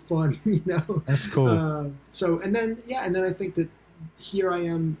was super fun, you know. That's cool. So, and then I think that here I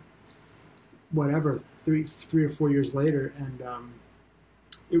am, whatever, three or 4 years later, and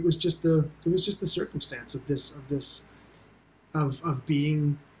it was just the circumstance of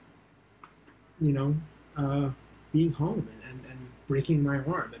being, you know, being home and breaking my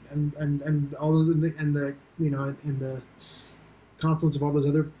arm and all those, and the you know, and the confluence of all those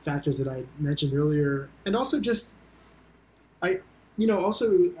other factors that I mentioned earlier, and also just I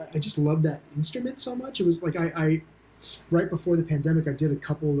just love that instrument so much. It was like I right before the pandemic, I did a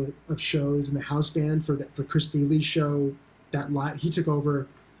couple of shows in the house band for Chris Thiele's show. That live, he took over,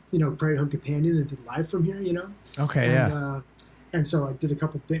 you know, Prairie Home Companion and did Live From Here, you know. Okay, and, and so I did a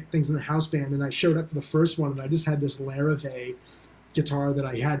couple things in the house band, and I showed up for the first one, and I just had this Larrivee guitar that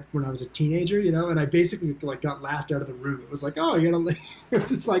I had when I was a teenager, you know, and I basically like got laughed out of the room. It was like, oh, you know,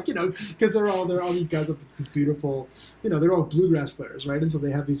 it's like, you know, because they're all these guys with these beautiful, you know, they're all bluegrass players, right? And so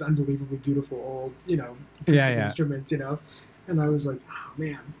they have these unbelievably beautiful old, you know, instruments, you know. And I was like, oh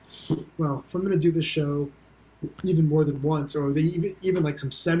man, well, if I'm gonna do this show even more than once, or even like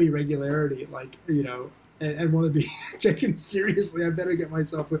some semi-regularity, like, you know, and want to be taken seriously, I better get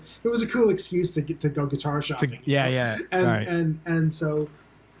myself. It was a cool excuse to go guitar shopping. Yeah. And so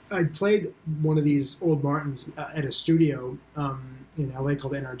I played one of these old Martins at a studio in LA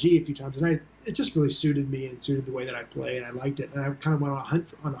called NRG a few times, and it just really suited me and suited the way that I play, and I liked it, and I kind of went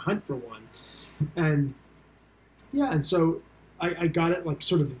on a hunt for one, and yeah, and so I got it like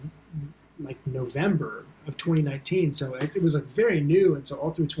sort of like November of 2019, so it was like very new, and so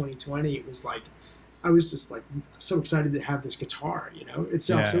all through 2020 it was like I was just like so excited to have this guitar,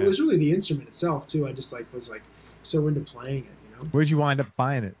 itself. So it was really the instrument itself too. I just like was like so into playing it. Where'd you wind up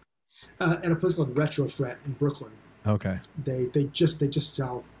buying it? At a place called Retrofret in Brooklyn. Okay. They just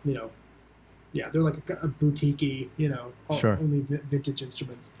sell, yeah, they're like a boutique-y, sure. only vintage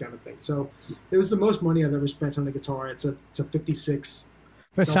instruments kind of thing. So it was the most money I've ever spent on a guitar. It's a 56.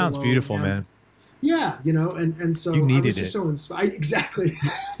 That sounds beautiful, man. Yeah, and so you needed I was just so inspired. Exactly.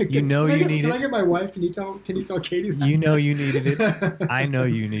 You know you needed it. Can I get my wife? Can you tell Katie that? You know you needed it. I know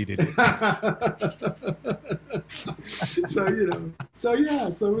you needed it. So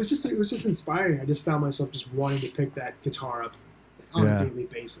it was just inspiring. I just found myself just wanting to pick that guitar up on a daily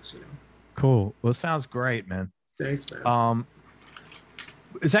basis. Cool. Well, it sounds great, man. Thanks, man.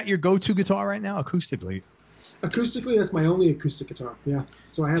 Is that your go-to guitar right now, acoustically? Acoustically, that's my only acoustic guitar. Yeah.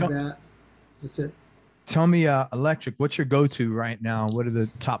 So I have that. That's it. Tell me, electric, what's your go-to right now? What are the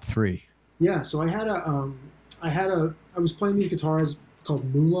top 3? Yeah, so I was playing these guitars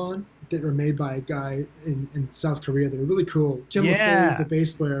called Mulan that were made by a guy in South Korea. They were really cool. Tim LaFave, the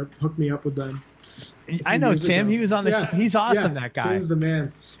bass player, hooked me up with them. I know Tim. He was on the show. He's awesome, that guy. Tim's the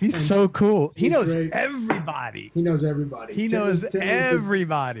man. He's so cool. He knows great. everybody. He knows everybody. He knows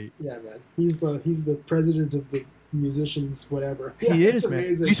everybody. Yeah, man. He's the president of the musicians, whatever. Yeah, he is, man.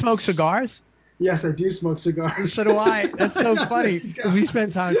 Do you smoke cigars? Yes, I do smoke cigars. So do I. That's so funny because we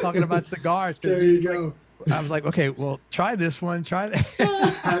spent time talking about cigars. There you go. I was like, okay, well, try this one. Try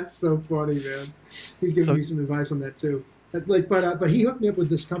that. That's so funny, man. He's giving me some advice on that too. But he hooked me up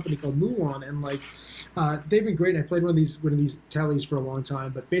with this company called Mulan, and they've been great. And I played one of these tellies for a long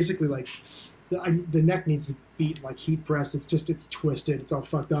time, but basically the neck needs to be like heat pressed. It's twisted. It's all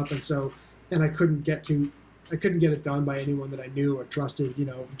fucked up, and I couldn't get it done by anyone that I knew or trusted,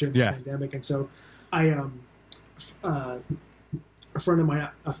 during the pandemic. And so a friend of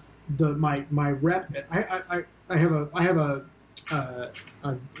mine, my rep, I have a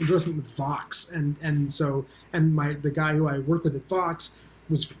endorsement with Vox, and the guy who I work with at Vox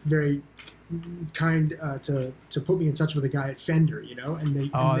was very kind to put me in touch with a guy at Fender,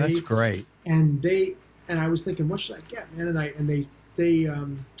 that's great. And I was thinking, what should I get, man?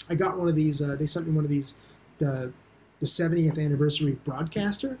 I got one of these. They sent me one of these. The 70th anniversary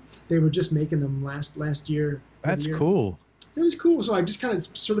broadcaster. They were just making them last year. That's cool. It was cool. So I just kind of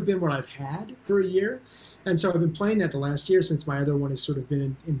sort of been what I've had for a year, and so I've been playing that the last year since my other one has sort of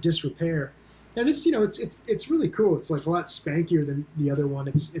been in disrepair, and it's it's really cool. It's like a lot spankier than the other one.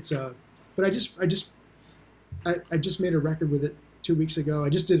 But I just made a record with it 2 weeks ago. I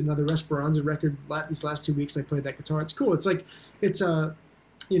just did another Esperanza record these last 2 weeks. I played that guitar. It's cool. It's like it's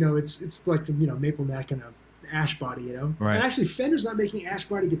like maple neck and a ash body, Right. And actually, Fender's not making ash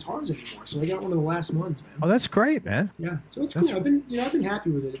body guitars anymore, so I got one of the last ones, man. Oh, that's great, man. Yeah, so it's cool. I've been happy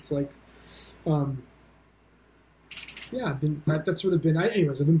with it. It's like, that's sort of been.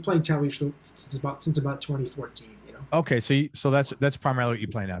 Anyways, I've been playing telly since about 2014. Okay, so that's primarily what you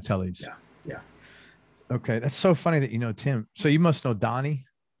play now, tellies. Yeah. Okay, that's so funny that you know Tim. So you must know Donnie.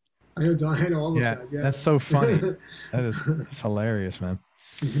 I know Donnie. I know all those guys. Yeah, that's so funny. That's hilarious, man.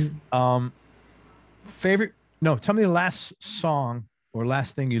 Mm-hmm. Favorite? No, tell me the last song or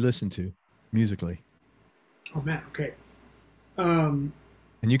last thing you listened to musically. Oh man, okay. And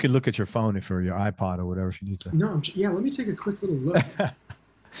you could look at your phone or your iPod or whatever if you need to. No, let me take a quick little look.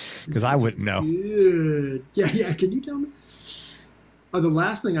 Because I wouldn't know. Good. Yeah. Can you tell me? Oh, the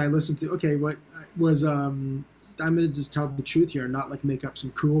last thing I listened to. Okay, what was I'm gonna just tell the truth here and not like make up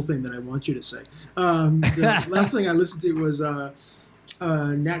some cool thing that I want you to say. The last thing I listened to was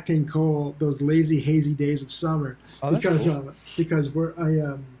Nat King Cole, Those Lazy Hazy Days of Summer. Oh, that's cool. Because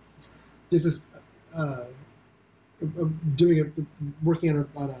this is working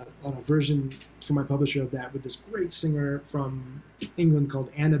on a version for my publisher of that with this great singer from England called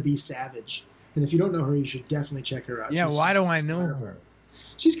Anna B. Savage. And if you don't know her, you should definitely check her out. Yeah, why do I know her?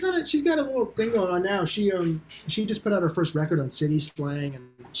 She's got a little thing going on now. She just put out her first record on City Slang, and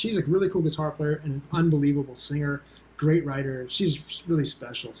she's a really cool guitar player and an unbelievable singer, great writer. She's really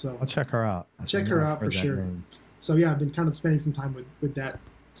special. So I'll check her out. Check her out for sure. So yeah, I've been kind of spending some time with that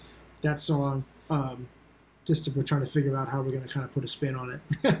song. We're trying to figure out how we're going to kind of put a spin on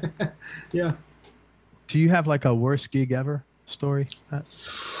it. Yeah. Do you have like a worst gig ever story?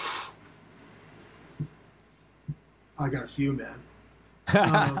 I got a few, man.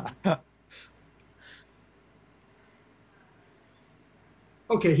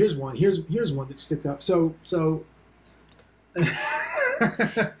 Okay, here's one. Here's one that sticks out. So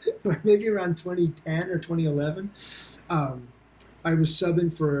maybe around 2010 or 2011, I was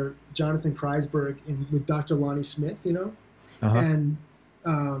subbing for Jonathan Kreisberg with Dr. Lonnie Smith, you know,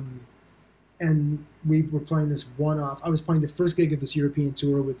 and we were playing this one-off. I was playing the first gig of this European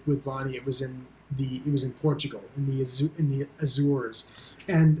tour with Lonnie. It was in Portugal in the Azores,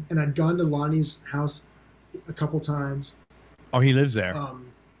 and I'd gone to Lonnie's house a couple times. Oh, he lives there.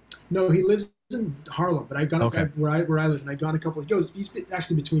 No, he lives in Harlem, but I got where I live, and I'd gone a couple. He's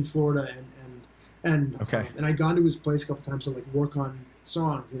actually between Florida and I'd gone to his place a couple times to like work on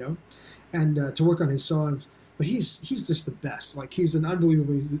songs, you know, and to work on his songs. But he's just the best. Like, he's an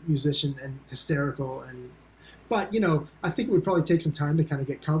unbelievable musician and hysterical. But you know, I think it would probably take some time to kind of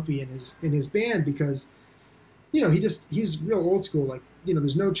get comfy in his band, because, you know, he's real old school. Like, you know,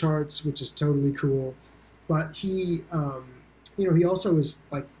 there's no charts, which is totally cool. But he, you know, he also is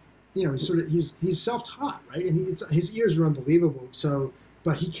like, you know, he's self-taught, right? And his ears are unbelievable. So,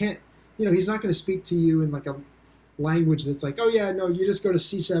 but he can't, you know, he's not going to speak to you in like a language that's like, oh yeah, no, you just go to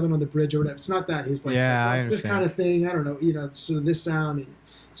C7 on the bridge or whatever. It's not that. He's like, it's this kind of thing. I don't know, you know, it's sort of this sound. And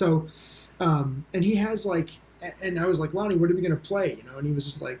so, and he has like, and I was like, Lonnie, what are we going to play? You know, and he was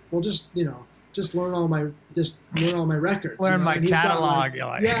just like, well, just, you know, just learn all my records. Learn, you know? My catalog.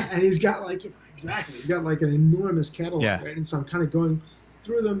 Yeah, and he's got like, you know, exactly. He's got like an enormous catalog, right? And so I'm kind of going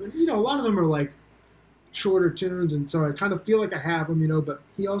through them, and, you know, a lot of them are like shorter tunes, and so I kind of feel like I have them, you know, but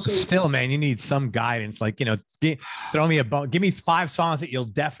he also still, man, you need some guidance, like, you know, throw me a bone, give me 5 songs that you'll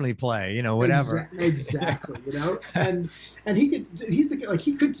definitely play, you know, whatever. Exactly, you know, and he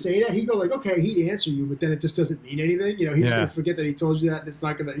could say that, he'd go like, okay, he'd answer you, but then it just doesn't mean anything, you know. He's gonna forget that he told you that, and it's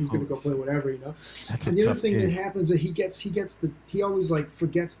not gonna, he's gonna go play whatever, you know. And the other thing that happens is he always like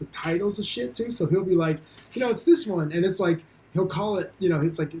forgets the titles of shit too, so he'll be like, you know, it's this one, and it's like, he'll call it, you know,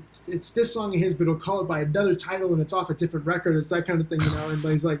 it's like, it's this song of his, but he'll call it by another title, and it's off a different record. It's that kind of thing, you know. And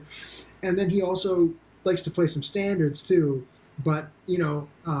he's like, and then he also likes to play some standards too, but, you know,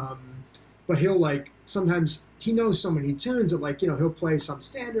 but he'll like, sometimes he knows so many tunes that, like, you know, he'll play some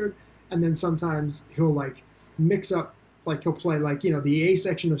standard, and then sometimes he'll like mix up, like he'll play like, you know, the A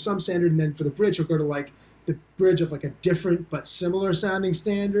section of some standard, and then for the bridge he'll go to like the bridge of like a different but similar sounding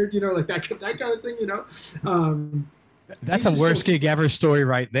standard, you know, like that kind of thing, you know. That's a worst gig ever story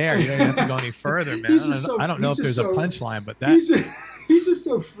right there. You don't have to go any further, man. I don't know if there's a punchline, but he's just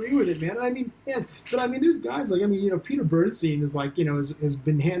so free with it, man. I mean, man, but I mean, there's guys like, I mean, you know, Peter Bernstein is like, you know, has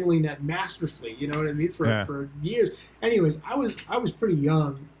been handling that masterfully, you know what I mean, for years. Anyways, I was pretty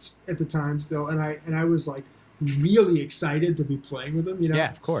young at the time still, and I was like really excited to be playing with him, you know.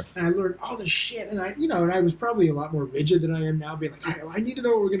 Yeah, of course. And I learned all this shit, and I was probably a lot more rigid than I am now, being like, all right, I need to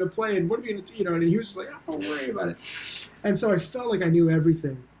know what we're gonna play, and what are we gonna do, you know. And he was just like, oh, don't worry about it. And so I felt like I knew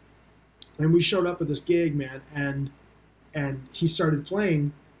everything. And we showed up at this gig, man, and he started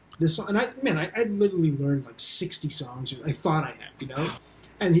playing this song. And I literally learned like 60 songs. I thought I had, you know.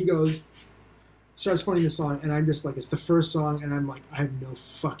 And he starts playing this song, and I'm just like, it's the first song, and I'm like, I have no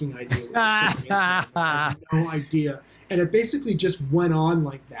fucking idea what this song is. I have no idea. And it basically just went on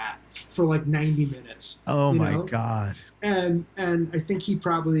like that for like 90 minutes. Oh my God. And I think he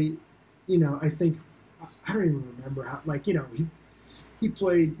probably, you know, I don't even remember how, like, you know, he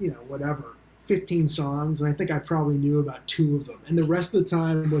played, you know, whatever, 15 songs, and I think I probably knew about 2 of them, and the rest of the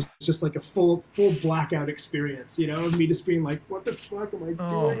time was just like a full blackout experience, you know, of me just being like, what the fuck am I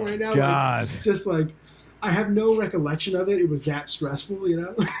doing right now? God. Like, just like, I have no recollection of it. It was that stressful, you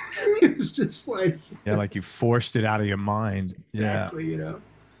know. It was just like, yeah, like you forced it out of your mind. Exactly, you know.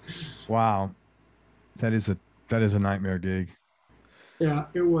 Wow, that is a nightmare gig. Yeah,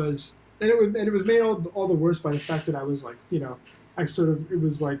 it was. And it was made all the worse by the fact that I was like, you know, it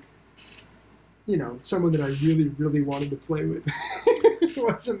was like, you know, someone that I really, really wanted to play with. It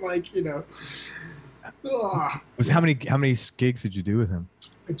wasn't like, you know. How many gigs did you do with him?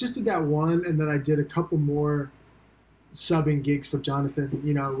 I just did that one, and then I did a couple more subbing gigs for Jonathan,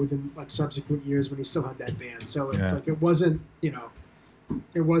 you know, within like subsequent years when he still had that band. So it's like, it wasn't, you know,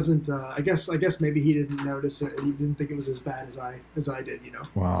 it wasn't, I guess maybe he didn't notice it. He didn't think it was as bad as I did, you know.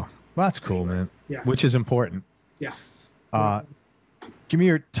 Wow. Well, that's cool, man. Yeah. Which is important. Yeah. Give me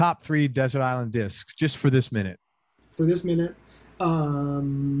your top 3 Desert Island discs just for this minute. For this minute. For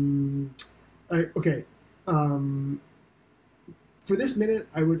this minute,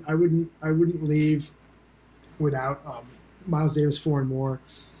 I wouldn't leave without Miles Davis 4 and More.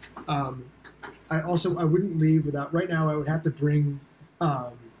 I wouldn't leave without, right now I would have to bring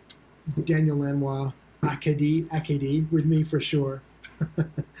Daniel Lanois Acadie with me for sure.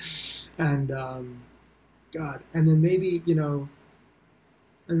 And God, and then maybe, you know,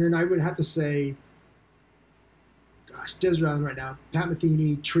 and then I would have to say, gosh, Desert Island right now, Pat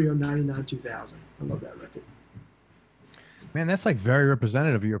Metheny, Trio 99 2000. I love that record. Man, that's like very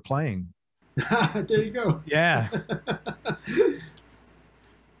representative of your playing. There you go. Yeah.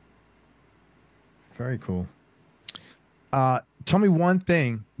 Very cool. Tell me one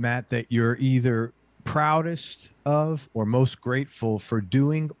thing, Matt, that you're either proudest of or most grateful for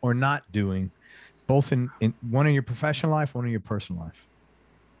doing or not doing, both in one in your professional life, one in your personal life.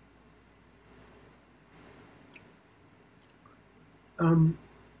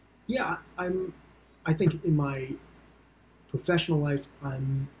 Yeah, I think in my professional life, I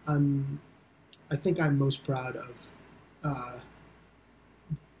think I'm most proud of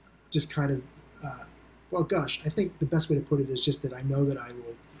just kind of, well, gosh, I think the best way to put it is just that I know that I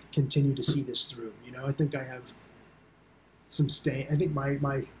will continue to see this through. You know, I think I have some stay. I think my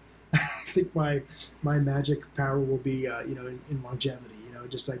I think my magic power will be, you know, in longevity. You know,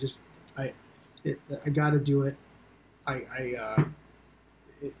 I got to do it.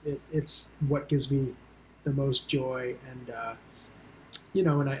 It's what gives me the most joy, and you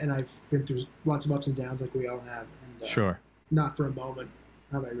know, and I've been through lots of ups and downs like we all have, and Sure. Not for a moment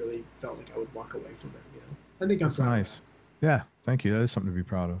have I really felt like I would walk away from it. You know, I think I'm proud. Nice. Yeah, thank you. That is something to be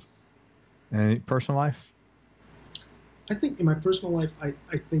proud of. And personal life? I think in my personal life, I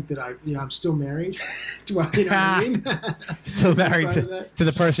think that I'm still married. You know what I mean? Still married to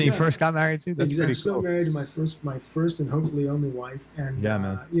the person you first got married to? That's exactly. pretty I'm still cool. married to my first and hopefully only wife. And, yeah,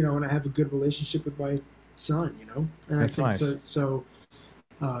 man. You know, and I have a good relationship with my son, you know? And that's I think nice.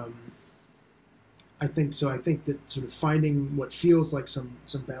 So I think that sort of finding what feels like some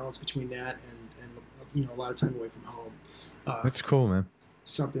balance between that and you know, a lot of time away from home. That's cool, man.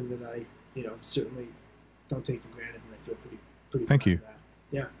 Something that I, you know, certainly don't take for granted, and I feel pretty Thank you. proud of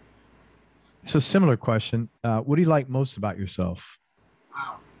that. Yeah. So similar question. What do you like most about yourself?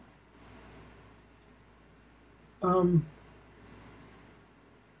 Wow.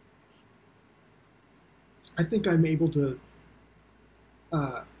 I think I'm able to.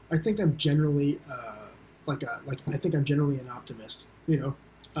 I think I'm generally I think I'm generally an optimist. You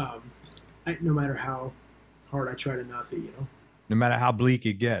know, no matter how hard I try to not be. You know. No matter how bleak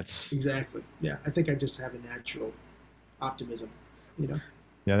it gets. Exactly. Yeah. I think I just have a natural optimism. You know.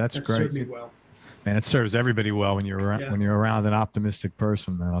 Yeah, that's great. Served me well. Man, it serves everybody well when you're around when you're around an optimistic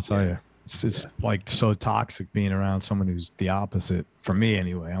person, man. I'll tell you. It's like so toxic being around someone who's the opposite. For me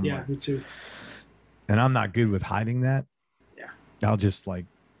anyway. I'm like, me too. And I'm not good with hiding that. Yeah. I'll just like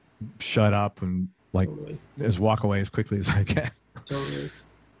shut up and like just walk away as quickly as I can. Totally.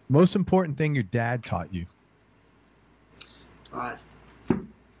 Most important thing your dad taught you? God.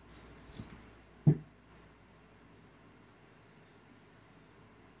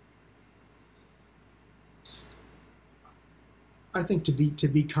 I think to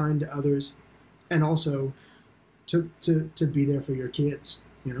be kind to others, and also to be there for your kids.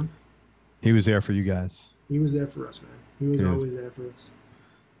 You know. He was there for you guys. He was there for us, man. He was always there for us.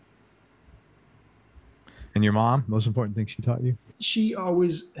 And your mom, most important thing she taught you? She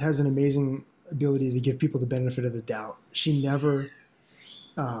always has an amazing ability to give people the benefit of the doubt. She never,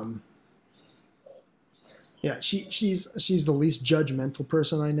 she's the least judgmental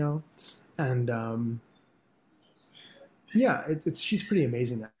person I know, and she's pretty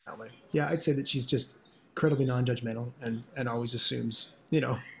amazing that way. Yeah, I'd say that she's just incredibly non-judgmental and always assumes, you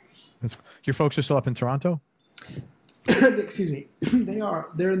know. Your folks are still up in Toronto? Excuse me.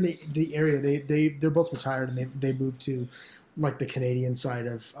 They're in the area. They're both retired, and they moved to like the Canadian side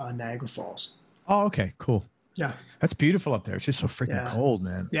of Niagara Falls. Oh, okay, cool. Yeah, that's beautiful up there. It's just so freaking cold,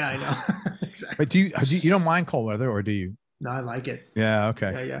 man. Yeah, I know. Exactly. But you don't mind cold weather, or do you? No, I like it. Yeah.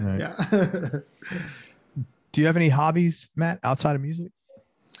 Okay. Yeah. Do you have any hobbies, Matt, outside of music?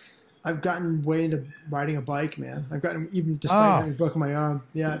 I've gotten way into riding a bike, man. I've gotten even despite having a broken my arm.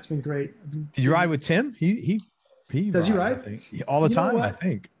 Yeah, it's been great. Did you ride with Tim? He does he ride? All the time, I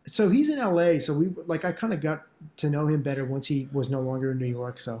think. So he's in LA. So I kind of got to know him better once he was no longer in New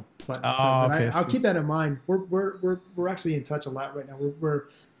York. But I'll keep that in mind. We're actually in touch a lot right now. We're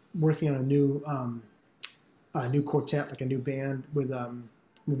working on a new quartet, like a new band with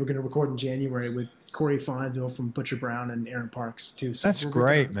we were going to record in January with Corey Fonville from Butcher Brown and Aaron Parks too. So that's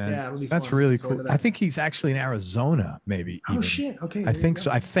great, man. Yeah, that's really cool. I think he's actually in Arizona, maybe. Oh shit! Okay, I think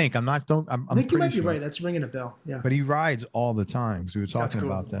so. I think I'm not. I'm I think you might be right. That's ringing a bell. Yeah. But he rides all the time. So we were talking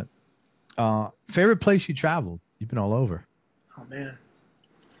about that. Favorite place you traveled? You've been all over. Oh man.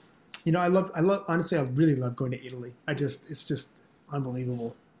 You know, I love. Honestly, I really love going to Italy. It's just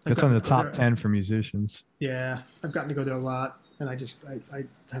unbelievable. That's on the top 10 for musicians. Yeah, I've gotten to go there a lot. and I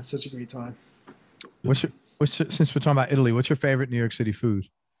have such a great time. Since we're talking about Italy, what's your favorite New York City food?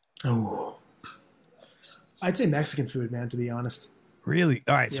 Oh, I'd say Mexican food, man, to be honest. Really?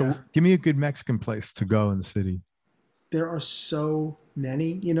 All right. So give me a good Mexican place to go in the city. There are so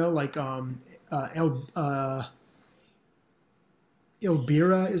many, like Il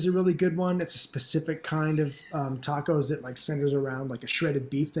Bira is a really good one. It's a specific kind of tacos that like centers around like a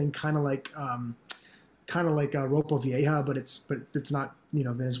shredded beef thing, kind of like ropa vieja, but it's not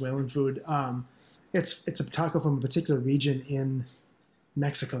Venezuelan food. It's a taco from a particular region in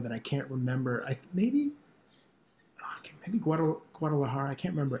Mexico that I can't remember. Maybe Guadalajara. I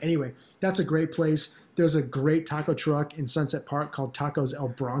can't remember. Anyway, that's a great place. There's a great taco truck in Sunset Park called Tacos El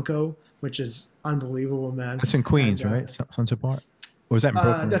Bronco, which is unbelievable, man. That's in Queens, right? Sunset Park. Or was that in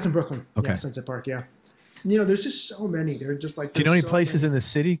Brooklyn? That's in Brooklyn. Okay. Yeah, Sunset Park. Yeah. There's just so many. They're just like. Do you know any places in the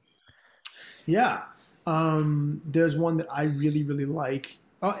city? Yeah. There's one that I really, really like.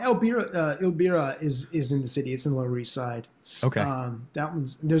 Il Bira is in the city. It's in the Lower East Side. Okay. That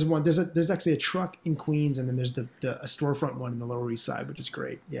one's there's actually a truck in Queens, and then there's a storefront one in the Lower East Side, which is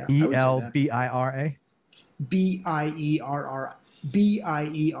great. Yeah. Elbira. Bierra.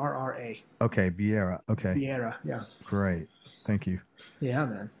 Okay, Bierra. Okay. Bierra. Yeah. Great. Thank you. Yeah,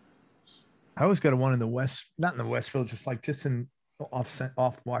 man. I always go to one in the West, not in the Westville, just in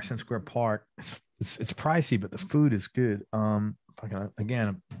off Washington Square Park. It's pricey, but the food is good. Again,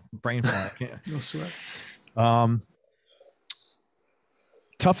 a brain fart. No sweat.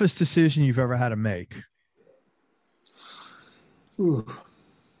 Toughest decision you've ever had to make? Ooh.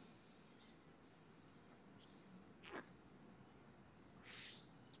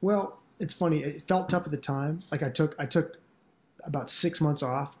 Well, it's funny. It felt tough at the time. Like I took about 6 months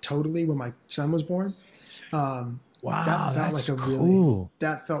off totally when my son was born. Wow, that's cool.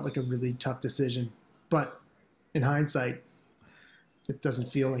 That felt like a really tough decision. But in hindsight, it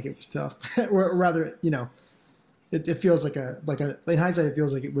doesn't feel like it was tough. Or rather, it feels like in hindsight, it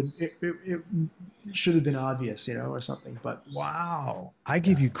feels like it should have been obvious, or something. But wow, I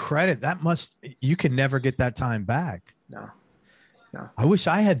give you credit. You can never get that time back. No. I wish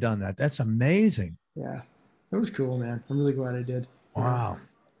I had done that. That's amazing. Yeah, it was cool, man. I'm really glad I did. Wow.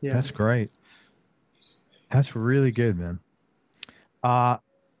 Yeah. That's great. That's really good, man.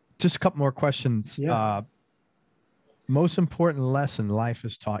 Just a couple more questions. Yeah. Most important lesson life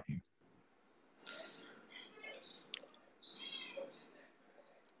has taught you?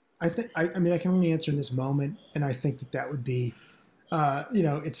 I mean, I can only answer in this moment, and I think that would be,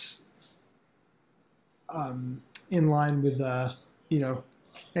 it's in line with,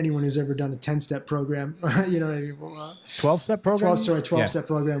 anyone who's ever done a 10-step program, you know what I mean? 12-step program? 12-step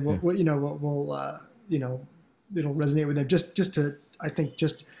program. It'll resonate with them.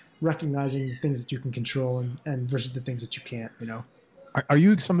 Just recognizing the things that you can control and versus the things that you can't, Are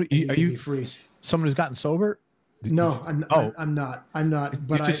you somebody, are you free? Someone who's gotten sober? No, I'm not.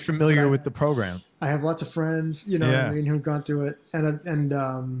 But you're just familiar with the program. I have lots of friends, who've gone through it, and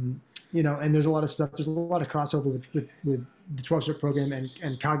there's a lot of stuff. There's a lot of crossover with the 12-step program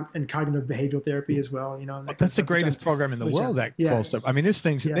and cognitive behavioral therapy as well. That's the greatest program in the world. That 12-step. I mean, there's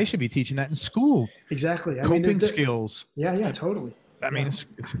things that they should be teaching that in school. Exactly. Coping skills. Yeah, totally. I mean, it's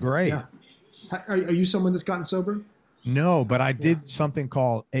great. Yeah. Are you someone that's gotten sober? No, but I did something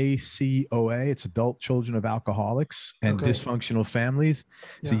called ACOA. It's Adult Children of Alcoholics and Dysfunctional Families.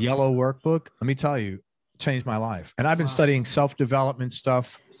 It's a yellow workbook. Let me tell you, changed my life. And I've been studying self-development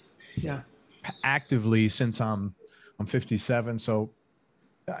stuff actively since I'm 57. So,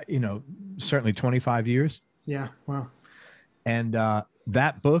 certainly 25 years. Yeah. Wow. And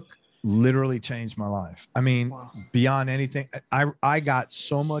that book literally changed my life. I mean, beyond anything, I got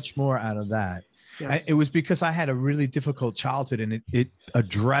so much more out of that. Yeah. It was because I had a really difficult childhood, and it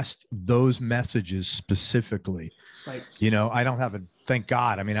addressed those messages specifically. Right. I don't have thank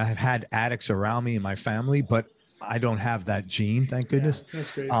God. I mean, I have had addicts around me in my family, but I don't have that gene, thank goodness. Yeah,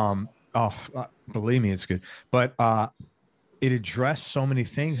 that's great. Believe me, it's good. But it addressed so many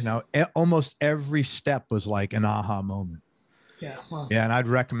things. Now, almost every step was like an aha moment. Yeah. Wow. Yeah. And I'd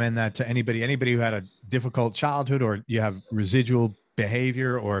recommend that to anybody who had a difficult childhood, or you have residual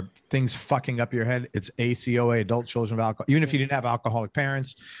behavior or things fucking up your head. It's ACOA, Adult Children of Alcohol. Even if you didn't have alcoholic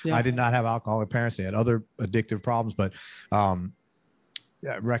parents, I did not have alcoholic parents. They had other addictive problems, but I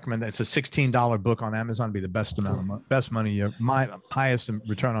recommend that. It's a $16 book on Amazon. It'd be the best best money, my highest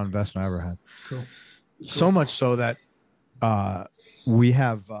return on investment I ever had. Cool. So much so that we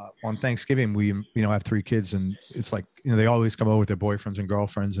have on Thanksgiving, we have 3 kids, and it's like, they always come over with their boyfriends and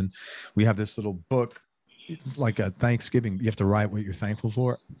girlfriends, and we have this little book. like a Thanksgiving, you have to write what you're thankful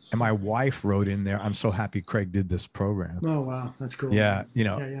for. And my wife wrote in there, "I'm so happy Craig did this program." Oh, wow. That's cool. Yeah. You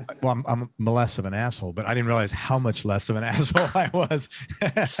know, well, I'm less of an asshole, but I didn't realize how much less of an asshole I was.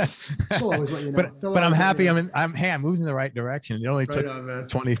 They'll always let you know. But I'm happy. I moved in the right direction. It only took on,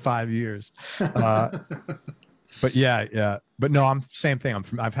 25 years. But yeah. But no, same thing.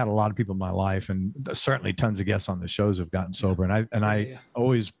 I've had a lot of people in my life, and certainly tons of guests on the shows have gotten sober. And I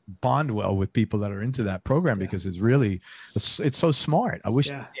always bond well with people that are into that program because it's so smart. I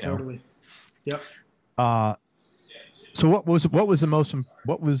wish, totally. Yep. So what was the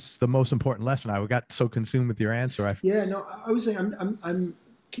most important lesson? I got so consumed with your answer. I was saying I'm kind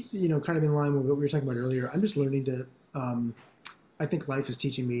of in line with what we were talking about earlier. I'm just learning to, I think life is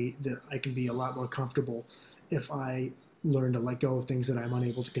teaching me that I can be a lot more comfortable if I learn to let go of things that I'm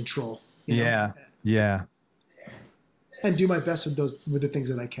unable to control. Yeah. And do my best with the things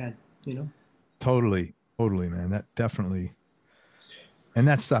that I can, Totally, man. That definitely. And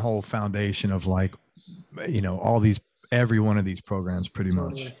that's the whole foundation of every one of these programs pretty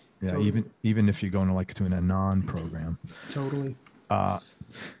much. Yeah. Totally. Even if you're going to a non-program. Totally.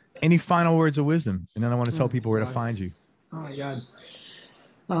 Any final words of wisdom? And then I want to tell people where to find you. Oh my God.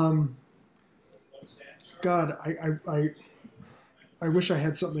 God, I wish I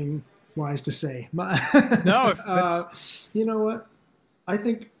had something wise to say. No, you know what? I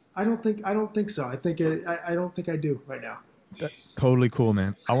don't think so. I don't think I do right now. That's totally cool,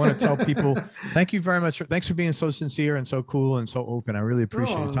 man. I want to tell people, thank you very much. Thanks for being so sincere and so cool and so open. I really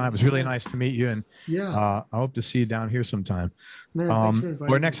appreciate your time. It was really nice to meet you. And I hope to see you down here sometime. Man, thanks for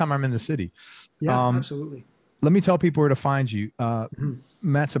inviting or next time I'm in the city. Yeah, absolutely. Let me tell people where to find you.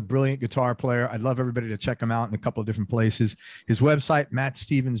 Matt's a brilliant guitar player. I'd love everybody to check him out in a couple of different places. His website,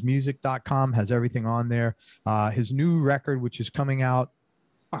 mattstevensmusic.com, has everything on there. His new record, which is coming out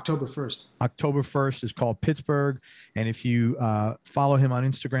October 1st. October 1st, is called Pittsburgh. And if you follow him on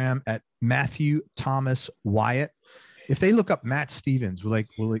Instagram at Matthew Thomas Wyatt, if they look up Matt Stevens, will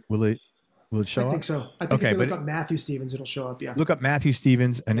it show up? I think so. I think if you look up Matthew Stevens, it'll show up. Yeah. Look up Matthew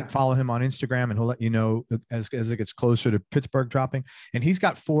Stevens and follow him on Instagram, and he'll let you know as it gets closer to Pittsburgh dropping. And he's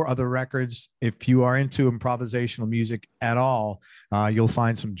got 4 other records. If you are into improvisational music at all, you'll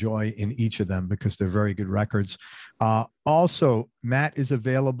find some joy in each of them because they're very good records. Also, Matt is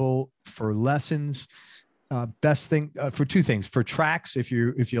available for lessons. Best thing for 2 things: for tracks. If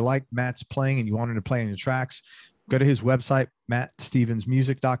you like Matt's playing and you want him to play on your tracks, go to his website,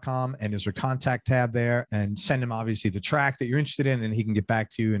 mattstevensmusic.com, and there's a contact tab there, and send him obviously the track that you're interested in, and he can get back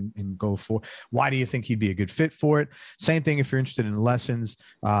to you and go for why do you think he'd be a good fit for it. Same thing if you're interested in lessons,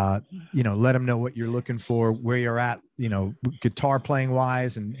 let him know what you're looking for, where you're at, guitar playing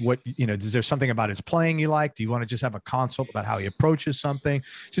wise, and what, is there something about his playing you like? Do you want to just have a consult about how he approaches something?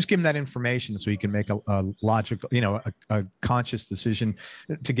 Just give him that information so he can make a logical, a conscious decision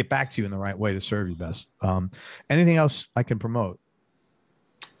to get back to you in the right way to serve you best. Anything else I can promote?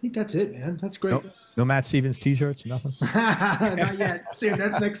 I think that's it, man. That's great. No Matt Stevens t-shirts, nothing? Not yet. Soon.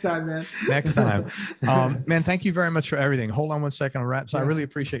 That's next time, man. Next time. Man, thank you very much for everything. Hold on one second. I'll wrap. So I really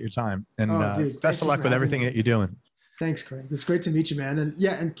appreciate your time. And best of luck with everything that you're doing. Thanks, Craig. It's great to meet you, man.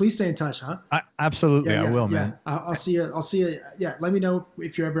 And please stay in touch, huh? Absolutely. I will, man. I'll see you. Yeah. Let me know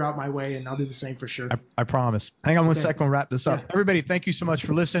if you're ever out my way, and I'll do the same for sure. I promise. Hang on one second. We'll wrap this up. Everybody, thank you so much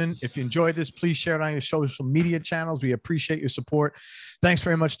for listening. If you enjoyed this, please share it on your social media channels. We appreciate your support. Thanks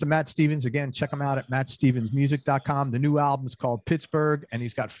very much to Matt Stevens. Again, check him out at mattstevensmusic.com. The new album is called Pittsburgh, and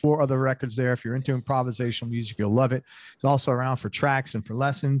he's got 4 other records there. If you're into improvisational music, you'll love it. He's also around for tracks and for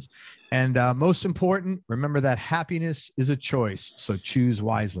lessons. And most important, remember that happiness is a choice, so choose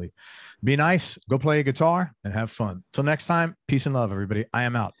wisely. Be nice, go play a guitar, and have fun. Till next time, peace and love, everybody. I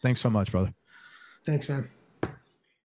am out. Thanks so much, brother. Thanks, man.